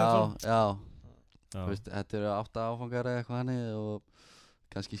 árum eða svona? Já. Þú veist, þetta eru 8 áfangar eða eitthvað hannig og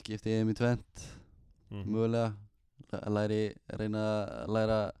kannski skipti ég í 2 mögulega. Reyna að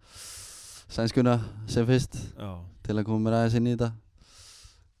læra sænskuna sem fyrst til að koma mér aðeins inn í þetta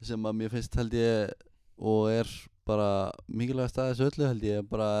sem að mér finnst held ég og er bara mikilvægast að þessu öllu held ég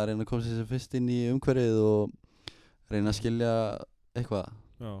bara að reyna að koma sér sem fyrst inn í umhverfið og reyna að skilja eitthvað.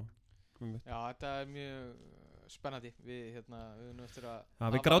 Já, þetta er mjög spennandi. Við höfum eftir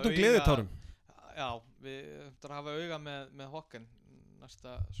að við grátum gleðitárum. Já, við höfum að hafa auga með Hocken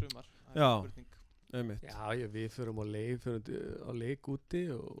næsta sumar. Já. Já, við förum á leik úti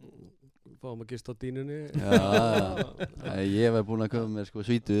og fáum að gista á dýnunni. Já, ég var búinn að koma með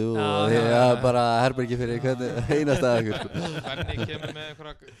svítu og ég bara herbergi fyrir hvern einasta ykkur Hvernig kemur með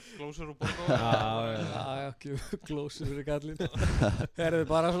einhverja glósur úr Borgó? Já, glósur fyrir kallinn. Herðu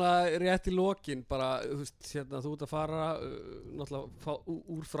bara svona rétt í lokin bara, þú veist, þú ert að fara náttúrulega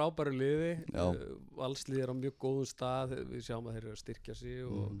úr frábæru liði. Valsliðið er á mjög góðum stað, við sjáum að þeir eru að styrkja sig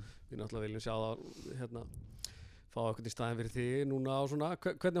og við náttúrulega viljum sjá það fá eitthvað í staðin fyrir því núna á svona,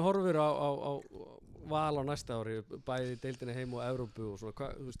 hvernig horfir á Val á næsta ári, bæði deildinni heim og Evrópu og svona,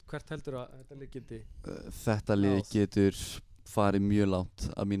 þú veist, hvert heldur að þetta lið geti? Þetta lið getur farið mjög langt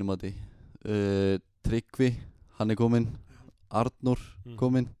að mínum mati. Tryggvi, hann er kominn, Arnór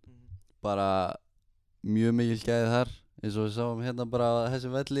kominn, bara mjög mikil gæði þar, eins og við sáum hérna bara á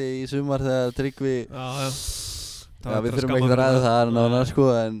þessum velli í sumar þegar Tryggvi við þurfum ekki að ræða það nánar sko,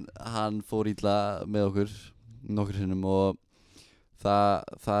 en hann fór illa með okkur nokkur sinnum og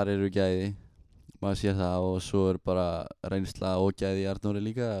þar eru gæði, maður sér það og svo er bara reynsla og gæði í Arnóri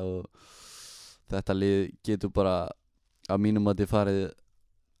líka og þetta lið getur bara að mínum mati farið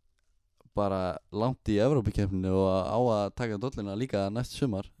bara langt í Evrópukeppninu og á að taka dollina líka næst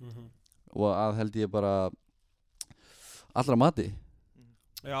sumar og að held ég bara allra mati.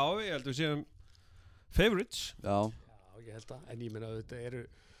 Já, ég held við séum favorites. Já, ég held að, en ég meina þetta eru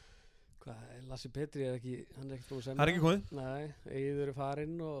Lassi Petri er ekki, hann er ekki búin að semja. Það er ekki komið? Nei, Eiður er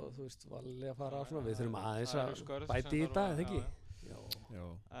farinn og þú veist, Valli að fara á svona, við þurfum aðeins að bæti í þetta, eða ekki? Já.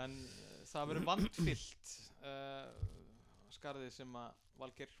 En það verður vandfyllt skarðið sem að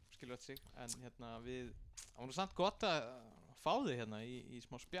Valgeir skilur öll sig, en við, það var samt gott að fá þig í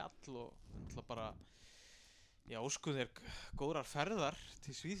smá spjall og bara, já, óskum þér góðrar ferðar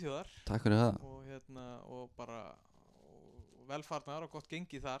til Svíþjóðar. Takk fyrir það. Og bara velfarnar og gott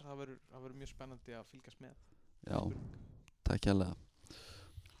gengi þar, það verður mjög spennandi að fylgjast með. Já, takk hérlega.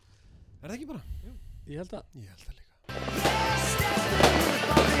 Er það ekki bara? Jú. Ég held að. Ég held það líka.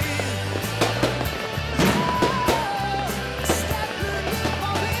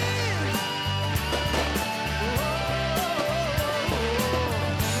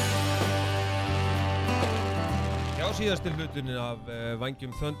 Já, síðasti hlutin af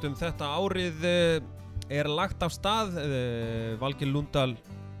Vængjum Þöndum þetta árið er lagt af stað. Valgeir Lundal,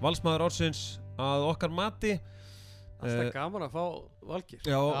 valsmaður ársins að okkar mati. Alltaf gaman að fá Valgeir.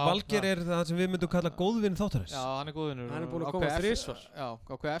 Já, Valgeir er það sem við myndum kalla góðvinn þáttarins. Já, hann er góðvinnur. Hann er búinn að koma 3 svar. Já,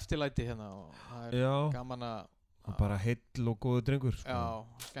 ákveð eftirlæti og það er gaman að og bara heill og góður drengur sko. Já,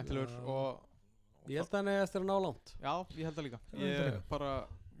 skemmtilegur og ég held að hann er eftir að ná langt. Já, ég held það líka.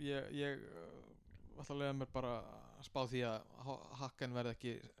 Ég ætla að leiða mér bara að spá því að Hakken verði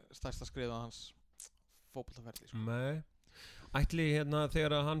ekki stærsta skrið á hans fótboltaferli sko. Nei. Ætli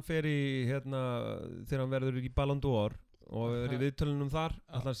þegar hann fer í þegar hann verður í Ballon d'Or og er í viðtölunum þar,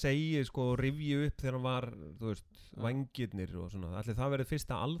 ætli hann segi sko rifji upp þegar hann var, þú veist, vængirnir og svona. Ætli það verði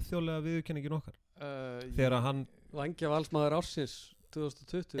fyrsta alþjóðlega viðurkenningin okkar. Þegar hann Vængja valsmaður ársins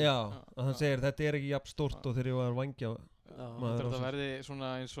 2020. Já, að hann segir þetta er ekki jafn stórt og þegar ég var vængja maður. Þetta verði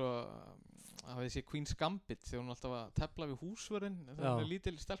svona eins og hafið sé Queen's Gambit þegar hún alltaf að tefla við húsvörðin þegar hún er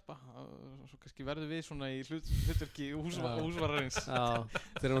lítil stelpa svo kannski verður við svona í hlutverki húsvararins. Já,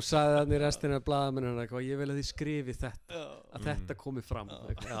 þegar hún sagði þannig í restina af blaðamennina eitthvað, ég vil að þið skrifi þetta að þetta komi fram.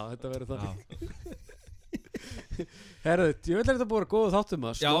 Já, þetta verður þannig. Herðu, ég vil þetta búið að góða þáttum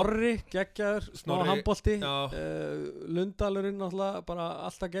að Snorri, geggjaður, smá handbolti, Lundalurinn náttúrulega bara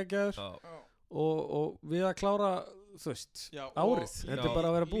alltaf geggjaður og við að klára þú veist, Já, árið, þetta er bara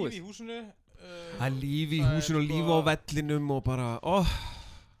að vera búið. Líf í húsinu. Það er líf í húsinu og líf á vellinum og bara,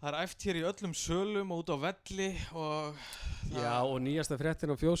 Það er æft hér í öllum sölum og út á velli og... Já, og nýjasta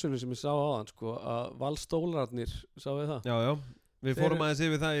fréttin á fjósunum sem ég sá áðan, sko, að valstólararnir, sáu þið það? Já, við fórum aðeins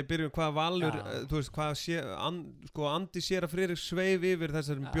yfir það í byrjun hvað Valur, þú veist, hvað Andi Séra Friðriks sveif yfir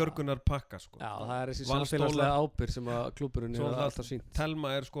þessar björgunar pakka, sko. Já, það er þessi samfélagslega ábyrgð sem að klúbburinn hefur alltaf sínt. Telma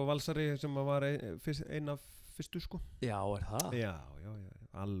er sko valsari sem var ein af fyrstu, sko. Já, er það? Já,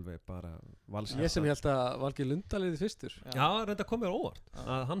 alveg bara valsari. Ég sem held að Valgeir Lundaliði fyrstur. Já, reynda kom mér óvart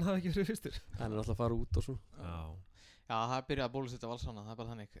að hann hafi ekki verið fyrstur. Hann er alltaf að fara út og svo. Já, það byrjaði að bólusetja valsana, það er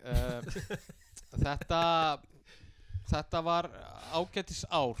bara þannig. Þetta var ágætis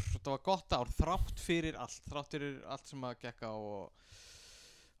ár, þetta var gott ár, þrátt fyrir allt sem að gekka og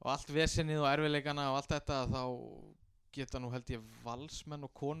allt vesennið og erfiðleikana og allt þetta, þá geta nú held ég valsmenn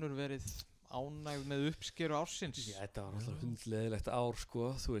og konur verið ánægð með uppskeru ársins. Já, þetta var náttúrulega hundleiðilegt ár,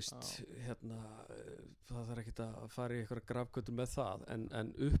 sko, þú veist, það þarf ekkert að fara í eitthvað grafgötur með það, en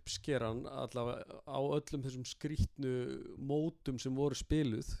uppskeran allavega á öllum þessum skrýtnu mótum sem voru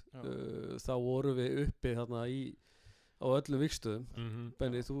spiluð, þá voru við uppi þarna á öllum vígstöðum.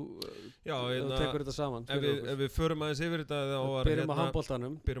 Benni, þú tekur þetta saman. Ef við förum aðeins yfir þetta, byrjum á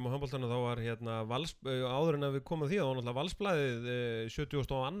handboltanum. Þá var áður en að við komum því, þá var náttúrulega Valsblaðið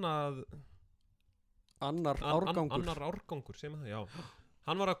 70. og annar árgangur, segir maður það, já.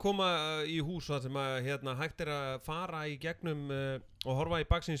 Hann var að koma í hús þar sem að hægt er að fara í gegnum og horfa í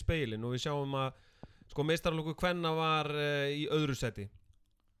baksinn í speilin og við sjáum að sko meistaraflokkur kvenna var í öðru seti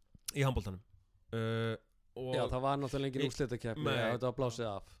í handboltanum. Já, það var náttúrulega engin úrslitakeppni, þetta var blásið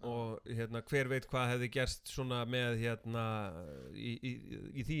af. Og hver veit hvað hefði gerst svona með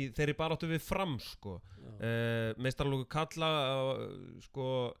í þeirri baráttu við Fram, sko. Meistaraflokkur kalla,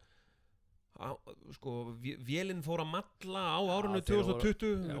 vélinn fór að malla á árinu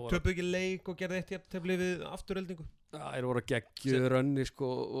 2020, töpuðu ekki leik og gerði eitt jafntefli við afturheldingu. Já, þeir voru að geggjuð rönni, sko,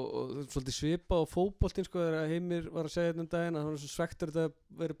 og svolítið svipað á fótboltinn, sko, þegar Heimir var að segja daginn að hann var svo svektur þetta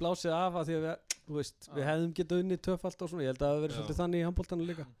verið blásið af að því að við hefðum getað unnið töffalt og svona, ég held að það hafi verið svolítið þannig í handboltanum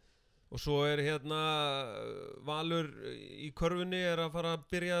líka. Og svo er Valur í körfunni er að fara að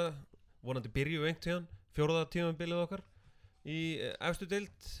byrja, vonandi byrju einhvern tíðan, 4. tímabilið okkar í efstu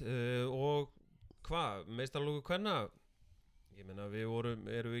deild og meistaraflokkur kvenna, ég meina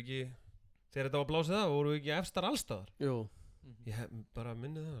erum við ekki, þegar þetta var blásið það, voru við ekki efstar allstaðar. Jú. Ég bara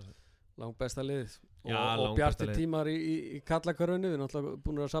minni það. Langbesta liðið. Og bjartir tímar í kallakörfunni, við erum náttúrulega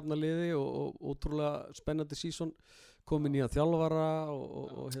búin að safna liði og ótrúlega spennandi sísón, komin í að þjálfara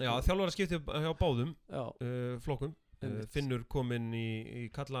Já, þjálfara skipti hjá báðum flokkum. Finnur kominn í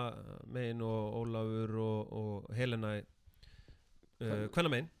kallamegin og Ólafur og Helena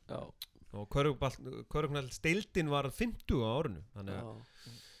kvennamegin. Já. Og körfuknallsdeildin var 50 á árinu, þannig að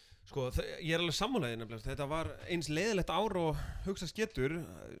sko, ég er alveg sammálaðið nefnilega, þetta var eins leiðilegt ár og hugsast getur,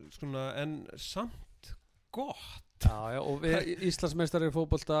 en samt gott. Já, og við Íslandsmeistari í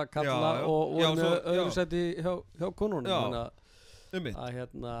fótbolta kalla og voru með öðru seti hjá konunum.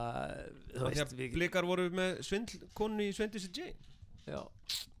 Blikar voru með konu í Svendísi Jane. Já.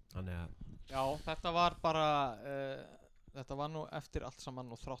 Þannig að... Já, þetta var bara, þetta var nú eftir allt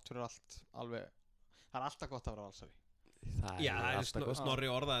saman og þrátt fyrir allt alveg, það er alltaf gott að vera valsari. Snorri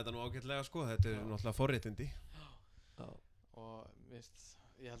orðaði þetta nú ágætlega, sko, þetta er náttúrulega forréttindi. Og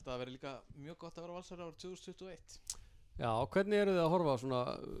ég held að það veri líka mjög gott að vera valsari árið 2021. Já, hvernig eru þið að horfa svona,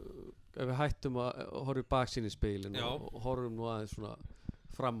 ef við hættum að horfa í baksýn í speilin og horfum nú aðeins svona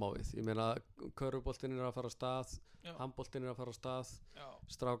fram á við. Ég meina, körfuboltinn er að fara af stað, handboltinn er að fara af stað,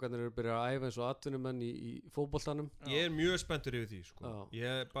 strákarnir eru að byrja að æfa eins og atvinnumenn í fótboltanum. Ég er mjög spenntur yfir því, sko. Ég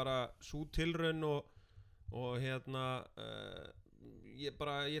er bara sú tilraun og ég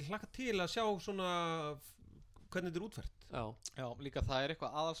hlakka til að sjá svona hvernig þetta er útfært. Já, líka það er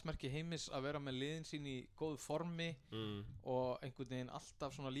eitthvað aðalsmerki Heimis að vera með liðin sín í góðu formi og einhvern veginn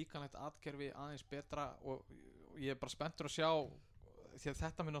alltaf svona líkanlegt atgerfi aðeins betra og ég er bara spenntur að sjá því að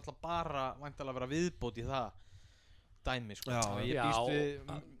þetta mun náttúrulega bara væntanlega vera viðbót í það dæmi, sko. Ég býst við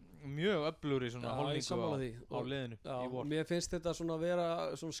mjög öflugri svona holningu á liðinu í vor. Mér finnst þetta svona að vera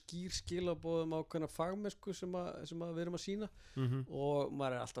svona skýr skilaboðum ákveðna fagmennsku sem að við erum að sýna og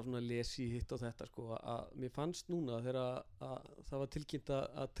maður er alltaf svona að lesa í hitt og þetta, sko, að mér fannst núna þegar að það var tilkynnt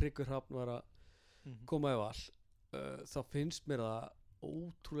að Tryggvi Hrafn var að koma í Val, þá finnst mér það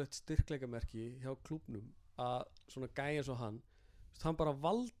ótrúlegt styrkleikamerki hjá klúbnum að svona gæja eins og hann bara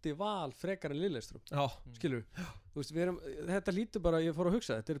valdi Val frekar en Lillestrøm. Skilur þú veist, þetta lítur bara, ég fór að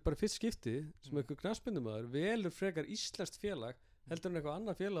hugsa, þetta er bara fyrst skipti sem einhver knattspyrnumaður velur frekar íslenskt félag heldur en eitthvað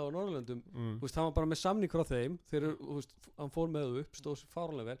annað félag á Norðurlöndum. Þú veist, hann var bara með samning frá þeim þegar, þú veist, hann fór með upp, stóð sér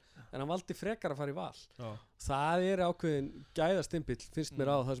fáránlega vel, en hann valdi frekar að fara í Val. Það ákveðin gæðastimpill, finnst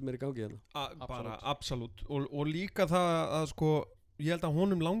mér á það sem í gangi hérna. Bara absolutt. Og líka það að sko, ég held að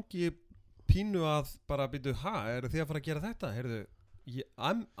honum langi pínu að bara byrju, eru þið að fara að gera þetta? Heyrðu,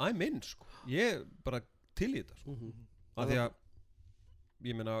 I'm in, sko. Ég bara til í þetta, sko. Af því að,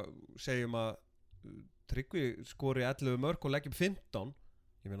 ég meina, segjum að Tryggvi skori 11 mörk og leggjum 15,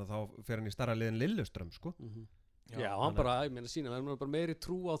 ég meina þá fer hann í starra liðin Lilleström, sko. Já, hann bara, ég meina sína, hann bara meiri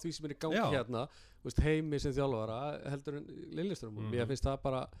trú á því sem í gangi hérna, þú veist, Heimi sem þjálfara heldur en Lilleström, og mér finnst það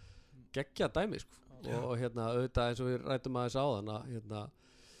bara geggja dæmi, sko. Og hérna, auðvitað eins og við rætum aðeins á þann að hérna,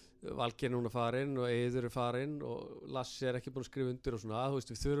 Valgeir núna farinn og Eiður farinn og Lassi ekki búin að skrifa undir og svona, þú veist,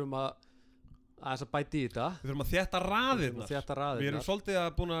 við þurfum að bæti í þetta. Við þurfum að þétta raðirnar. Við erum svolítið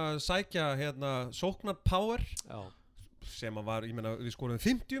að búin að sækja hérna sóknarpower sem að var, ég meina, við skorum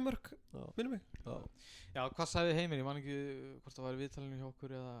 50 mörk, minnum mig. Já, hvað sagði Heimir? Ég man ekki hvort það var í viðtalinu hjá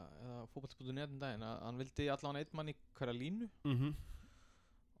okkur eða fótbolti.net daginn að hann vildi allavega einn mann í hverja línu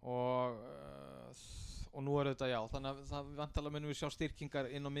og nú þetta, já, þannig að það vantalega munum við sjá styrkingar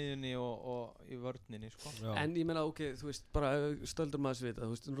inn á miðjunni og í vörninni, sko. En ég meina, ok, þú veist, bara stöldur maður við þetta,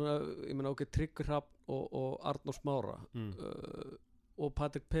 þú veist, núna, ég meina, ok, Tryggvi Hrafn og Arnór Smára og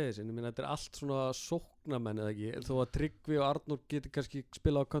Patrik Pedersen, ég meina, þetta allt svona sóknarmenn eða ekki, en þó að Tryggvi og Arnór geti kannski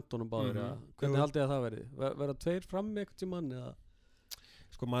spila á köntunum báðir, hvernig haldið að það verði? Verða tveir fram með eitthvað tímann, eða?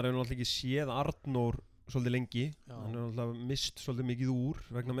 Sko, maður hefur náttúrulega ekki séð Arnór svolítið lengi, hann náttúrulega mist svolítið mikið úr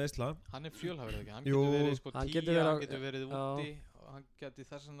vegna meðsla. Hann fjölhæfur ekki, hann getur verið sko 10, hann getur verið úti og hann getur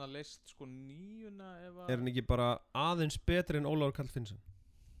þess vegna leist sko 9 ef að... hann ekki bara aðeins betri en Ólafur Karl Finnsson?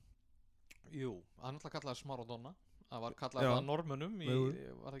 Jú, hann alltaf kallaði Smáradonna, það var kallað það Normunum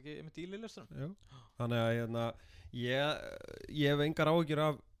var það ekki einmitt í Lilleström? Þannig að hérna, ég hef engar áhyggjur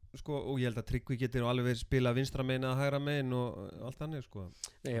af sko, og ég held að Tryggvi getur alveg verið spila vinstra megin eða hægra megin og allt þannig, sko.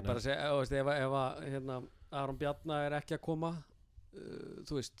 Nei, ég bara segja, ef hérna, Aron Bjarnar ekki að koma,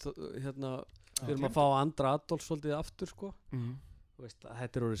 þú veist, hérna, við erum að fá Andra Adolf svolítið aftur, sko. Þú veist,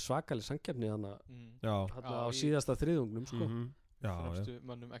 þetta orðið svakalig samkeppni þannig á síðasta þriðungnum, sko. Fremstu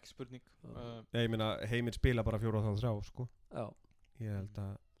mönnum, ekki spurning. Ég meina, Heimir spila bara 4-3, sko. Ég held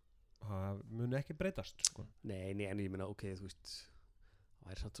að það muni ekki breytast, sko. Nei, en ég meina, ok, þú veist,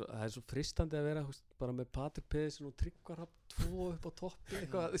 það svo fristandi að vera bara með Patrik Pedersen og Tryggva Hrafn 2 upp á toppi,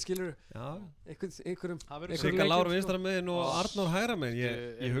 eitthvað, skilur einhverjum Sigga Lár vinstra megin og Arnór hægra megin.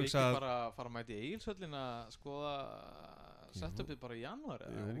 Ég hugsa að bara fara að mæta í Egilshöllin að skoða setupið bara í janúar.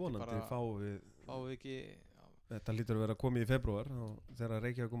 Jú, vonandi fáum við ekki. Þetta lítur að vera komið í febrúar þegar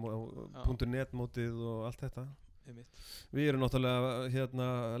Reykjavík á .net mótið og allt þetta. Við erum náttúrulega hérna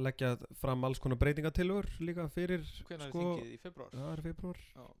að leggja fram alls konar breytingatillögur líka fyrir hvenær sko, þingið í febrúar? Það er febrúar.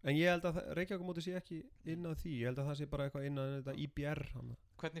 En ég held að Reykjavík mótið sé ekki inn á því, ég held að það sé bara eitthvað inn á þetta IBR.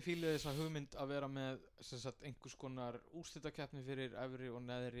 Hvernig fíluð þess að hugmynd að vera með einhvers konar úrslitakeppni fyrir efri og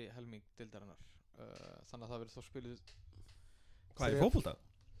neðri helming deildarinnar, þannig að það verður þá spiluð hvað í fótbolta?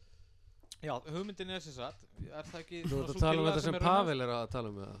 Já, hugmyndin er það ekki Þú ert að tala um þetta sem Pavel að tala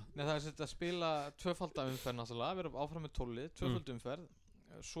um það? Nei, það er að spila tvöfalda umferð náttúrulega, við erum áfram með 12 lið, tvöfalda umferð,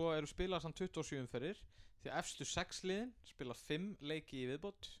 svo eru spilað samt 27 umferðir, því að efstu 6 liðin spila 5 leiki í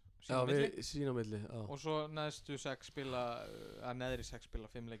viðbót sín á milli og svo neðstu 6 spila, að neðri 6 spila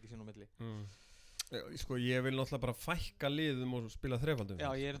 5 leiki sín á milli. Sko ég vil náttúrulega bara fækka liðum og spila þrefaldum. Já,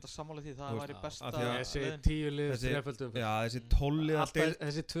 ég enda sammála því, það væri besta þessi 10 lið þrefaldum. Já, þessi 12 liða deild.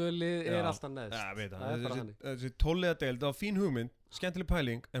 Þessi 2 lið alltaf neðst. Já, veit það. Þessi 12 liða deild, það var fín hugmynd, skemmtileg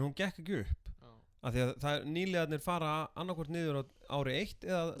pæling, en hún gekk ekki upp. Af því að það nýliðarnir fara annarkvort niður á ári 1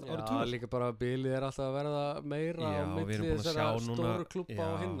 eða ári 2. Já, líka bara bilið alltaf að verða meira á milli þessara stóru klubba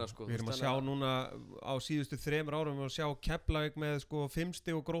á hinna, sko. Við erum að sjá núna á síðustu 3 árum, við erum að sjá Keflavík með sko 5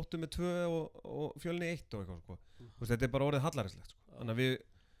 stig og Gróttu með 2 og Fjölni 1 og eitthvað, sko. Þetta er bara orðið hallærislegt, sko. Þannig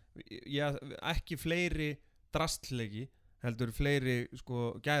að ekki fleiri drastleiki, heldur fleiri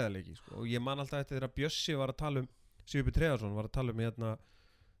sko gæðaleiki, sko. Og ég man alltaf eftir þegar Bjössi var að tala um, Sigurbjörn Tregarsson var að tala um hérna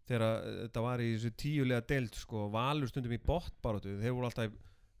þegar þetta var í þessu 10 liða deild, sko, Valur stundum í botnbaráttu, þeir voru alltaf,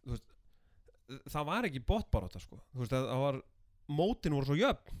 þú veist, það var ekki botnbarátta, sko, þú veist, það var, mótin voru svo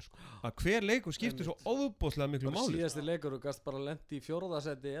jöfn, sko, að hver leikur skipti svo óbúðslega miklu máli. Síðasti leikur og gast bara lendi í 4.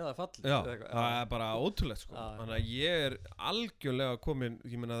 seti eða falli. Já, það er bara ótrúlegt, sko, þannig að ég er algjörlega komin,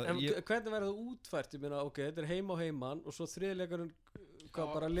 ég meina. En hvernig verður það útfært, ég meina, ok, þetta er heima og heiman og svo 3. leikurinn,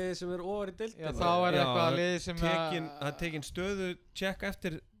 bara liðið sem er ofar í deildinni. Já, þá er eitthvað liðið sem það tekin stöðu check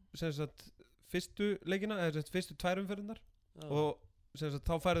eftir sem sagt fyrstu leikina eða fyrstu 2 umferðirnar og sem sagt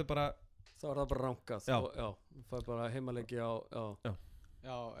þá færðu bara þá er það bara rankað Já. og fær bara heimaleiki á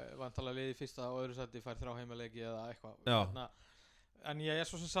Já, vantalega liði fyrsta og öðru sæti fær 3 heimaleiki eða eitthvað. Já. En ég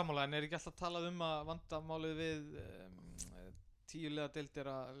svo sem sammála, en ekki alltaf talað að vandamálið við 10 liða deild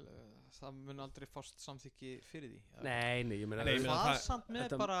að það mun aldrei fást samþykki fyrir því. Nei, ég meina Það samt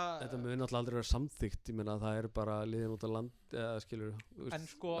með bara... Þetta mun alltaf aldrei vera samþykkt, ég meina það eru bara liðin út á land, eða skilur, En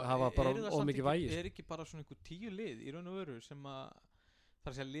sko, hafa bara of mikið vægi. Ekki bara svona einhver 10 lið í raun og veru sem að,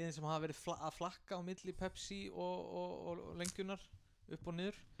 það að segja liðin sem hafa verið að flakka á milli Pepsi og lengjunar upp og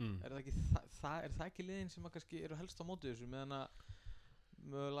niður, er það ekki er það ekki liðin sem að kannski eru helst á móti þessu meðan að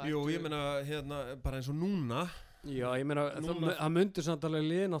mögulega Jú, ég meina bara eins og núna. Já, ég meina það myndir samt alveg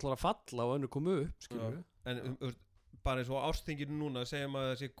liðin alltaf að falla og önnur komu upp, skilur. En bara eins og ástinginu núna segjum að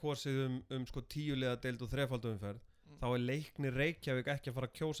það sé kosið sko 10 liða deild og 3-umferð, þá er Leiknir Reykjavík ekki að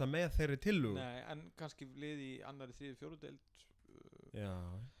fara að kjósa með þeirri tillögu. Nei, en kannski lið í annari 3. 4. deild Já.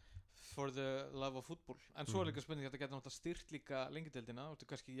 For the love of football. En svo er líka spurning að þetta getur náttúrulega styrt líka lengjudeildina og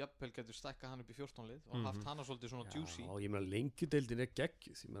kannski jafnvel getur stækkað hann upp í 14 lið og haft hana svolítið svona juicy. Já, ég meina lengjudeildin er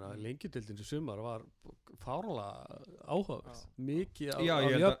geggjuð, ég meina lengjudeildin sem sumar var fáránlega áhugaverð, mikið af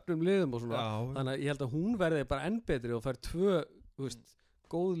jöfnum liðum og svona, þannig að ég held að hún verði bara enn betri og fær 2, þú veist,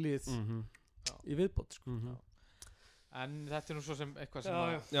 góð lið í viðbót, sko. En þetta nú svo sem eitthvað sem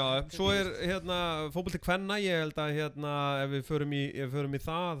Já, svo er fótbolti kvenna, ég held að ef við förum í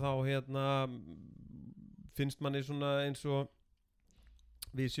það þá finnst manni svona eins og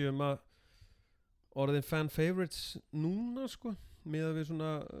við séum að orðin fan favorites núna sko, miðað við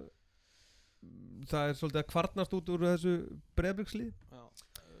svona það er svolítið að kvarnast út úr þessu Breiðablikslið. Já,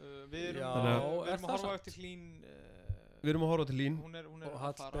 við erum að horfa eftir Hlín. Við erum að horfa til Lín og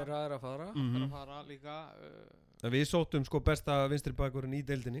Hallberga er að fara er að fara líka Við sóttum sko besta vinstri bakvörðin í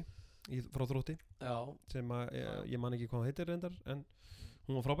deildinni frá Þrótti sem að ég man ekki hvað heitir reyndar en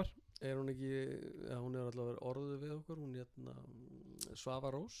hún var frábær. Er hún ekki, hún er alltaf orðuð við okkur, hún Svava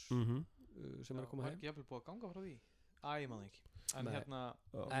Rós sem er að koma heim. Var ekki jafnvel búið að ganga frá því? Ég man ekki.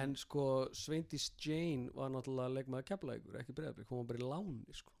 En sko Sveindís Jane var náttúrulega leikmaður Keflavíkur, ekki Breiðablik, hún var bara í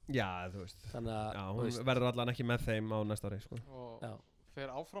láni sko. Já, þú veist. Þannig að hún verður allan ekki með þeim á næsta ári sko. Og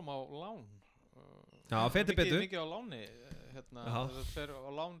fer áfram á lán. Já, Feti Betu. Mikið á láni, fer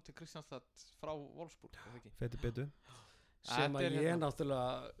á lán til Kristjánstad frá Wolfsburg, ekki? Feti Betu. Sem að ég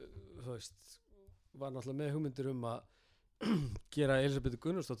náttúrulega, þú veist, var náttúrulega með hugmyndir að gera Elisabethu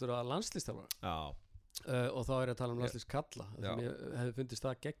Gunnarsdóttur að landslistálfara. Já. Og þá er ég að tala landslýs kalla sem ég hefði fundist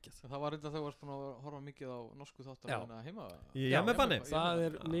það geggjað. Það var reynda þegar þú varst búin að horfa mikið á norsku þáttar heima. Já, með Banni. Það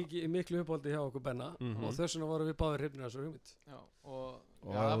er miklu uppáldi hjá okkur Benna og þess vegna vorum við báðir hrifnir af þessu hugmynd. Og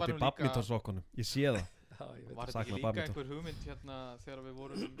það var út í badminton-sokkunum, ég sé það. Var þetta ekki líka einhver hugmynd þegar við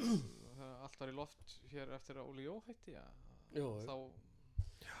vorum allt var í loft hér eftir að Óli Jó hætti?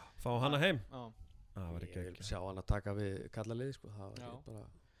 Fá hana heim? Ég vil sjá hana taka við kallaliði sko, það var bara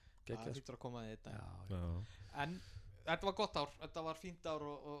það hýttur að koma að þetta en þetta var gott ár, þetta var fínt ár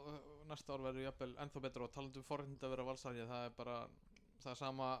og næsta ár verður jafnvel ennþá betra og talandi forréttindi að vera valsarja, það er bara það er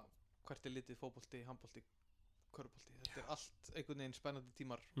sama hvert er litið fótbolti, handbolti, körfubolti, þetta er allt einhvern veginn spennandi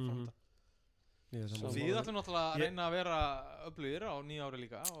tímar framöndan. Og við ætlum náttúrulega að reyna að vera öflugir á nýja ári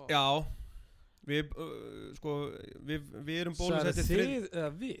líka Já, við erum bólusettir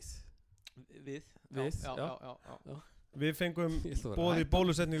Við fengum bóði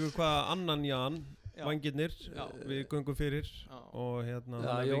bólusetningu annan jan, vangirnir, við göngum fyrir og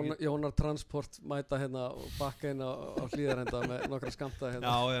Jónar Transport mæta og bakka inn á Hlíðarenda með nokkra skamta Já,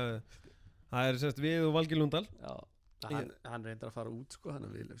 það er sérst við og Valgeir Lundal Hann reyndar að fara út sko, hann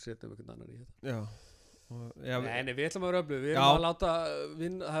við setjum einhvern annan í þetta Nei, við ætlum að vera öflug, við erum að láta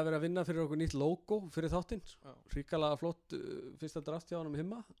það er verið að vinna fyrir okkur nýtt logo fyrir þáttinn, ríkala flott fyrsta draft hjá honum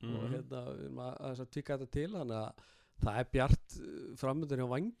himma og við erum að tíka þetta til, þannig að það er bjart framöndur hjá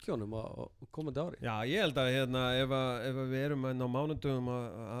Vangjónum á komandi ári. Já, ég held að ef við erum á mánudögum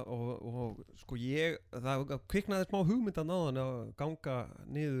og sko það kviknaði smá hugmyndan á þann að ganga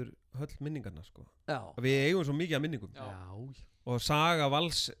niður höll minningarna sko. Við eigum svo mikið af minningum og saga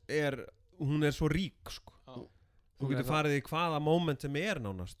Vals hún er svo rík sko. Þú getur farið í hvaða moment sem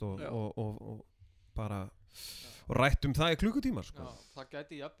nánast og bara og rættum það í klukkutímar sko. Það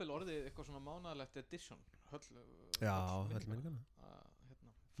gæti jafnvel orðið eitthvað svona mánaðalegt edition höll minningarna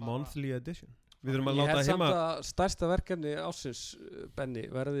monthly edition. Við þurfum að láta heima. Ég held samt að stærsta verkefni ásins Benni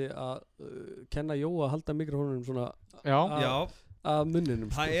verði að kenna Jóa að halda mikrofónunum svona af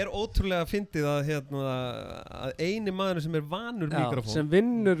munninum Það ótrúlega fyndið að að eini maður sem vanur mikrofón sem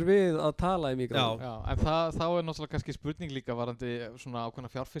vinnur við að tala í mikrofón Já, en þá náttúrulega kannski spurning líka varandi svona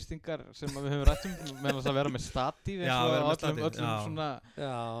ákveðna fjárfestingar sem við höfum rætt meðan þess að vera með statíf eins og öllum svona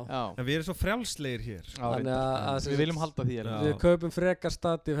En við erum svo frjálslegir hér Þannig að við viljum halda því Við kaupum frekar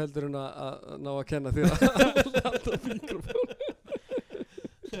statíf heldur en að ná að kenna þér að halda mikrofón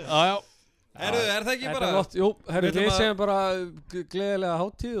Já Herru, það ekki bara Jú, herru, við segjum bara gleðilega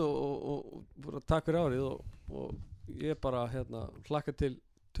hátíð og bara takk fyrir árið og ég bara hlakka til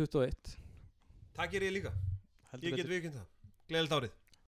 21 Takk ég líka Ég get viðurkennt það Gleðilegt árið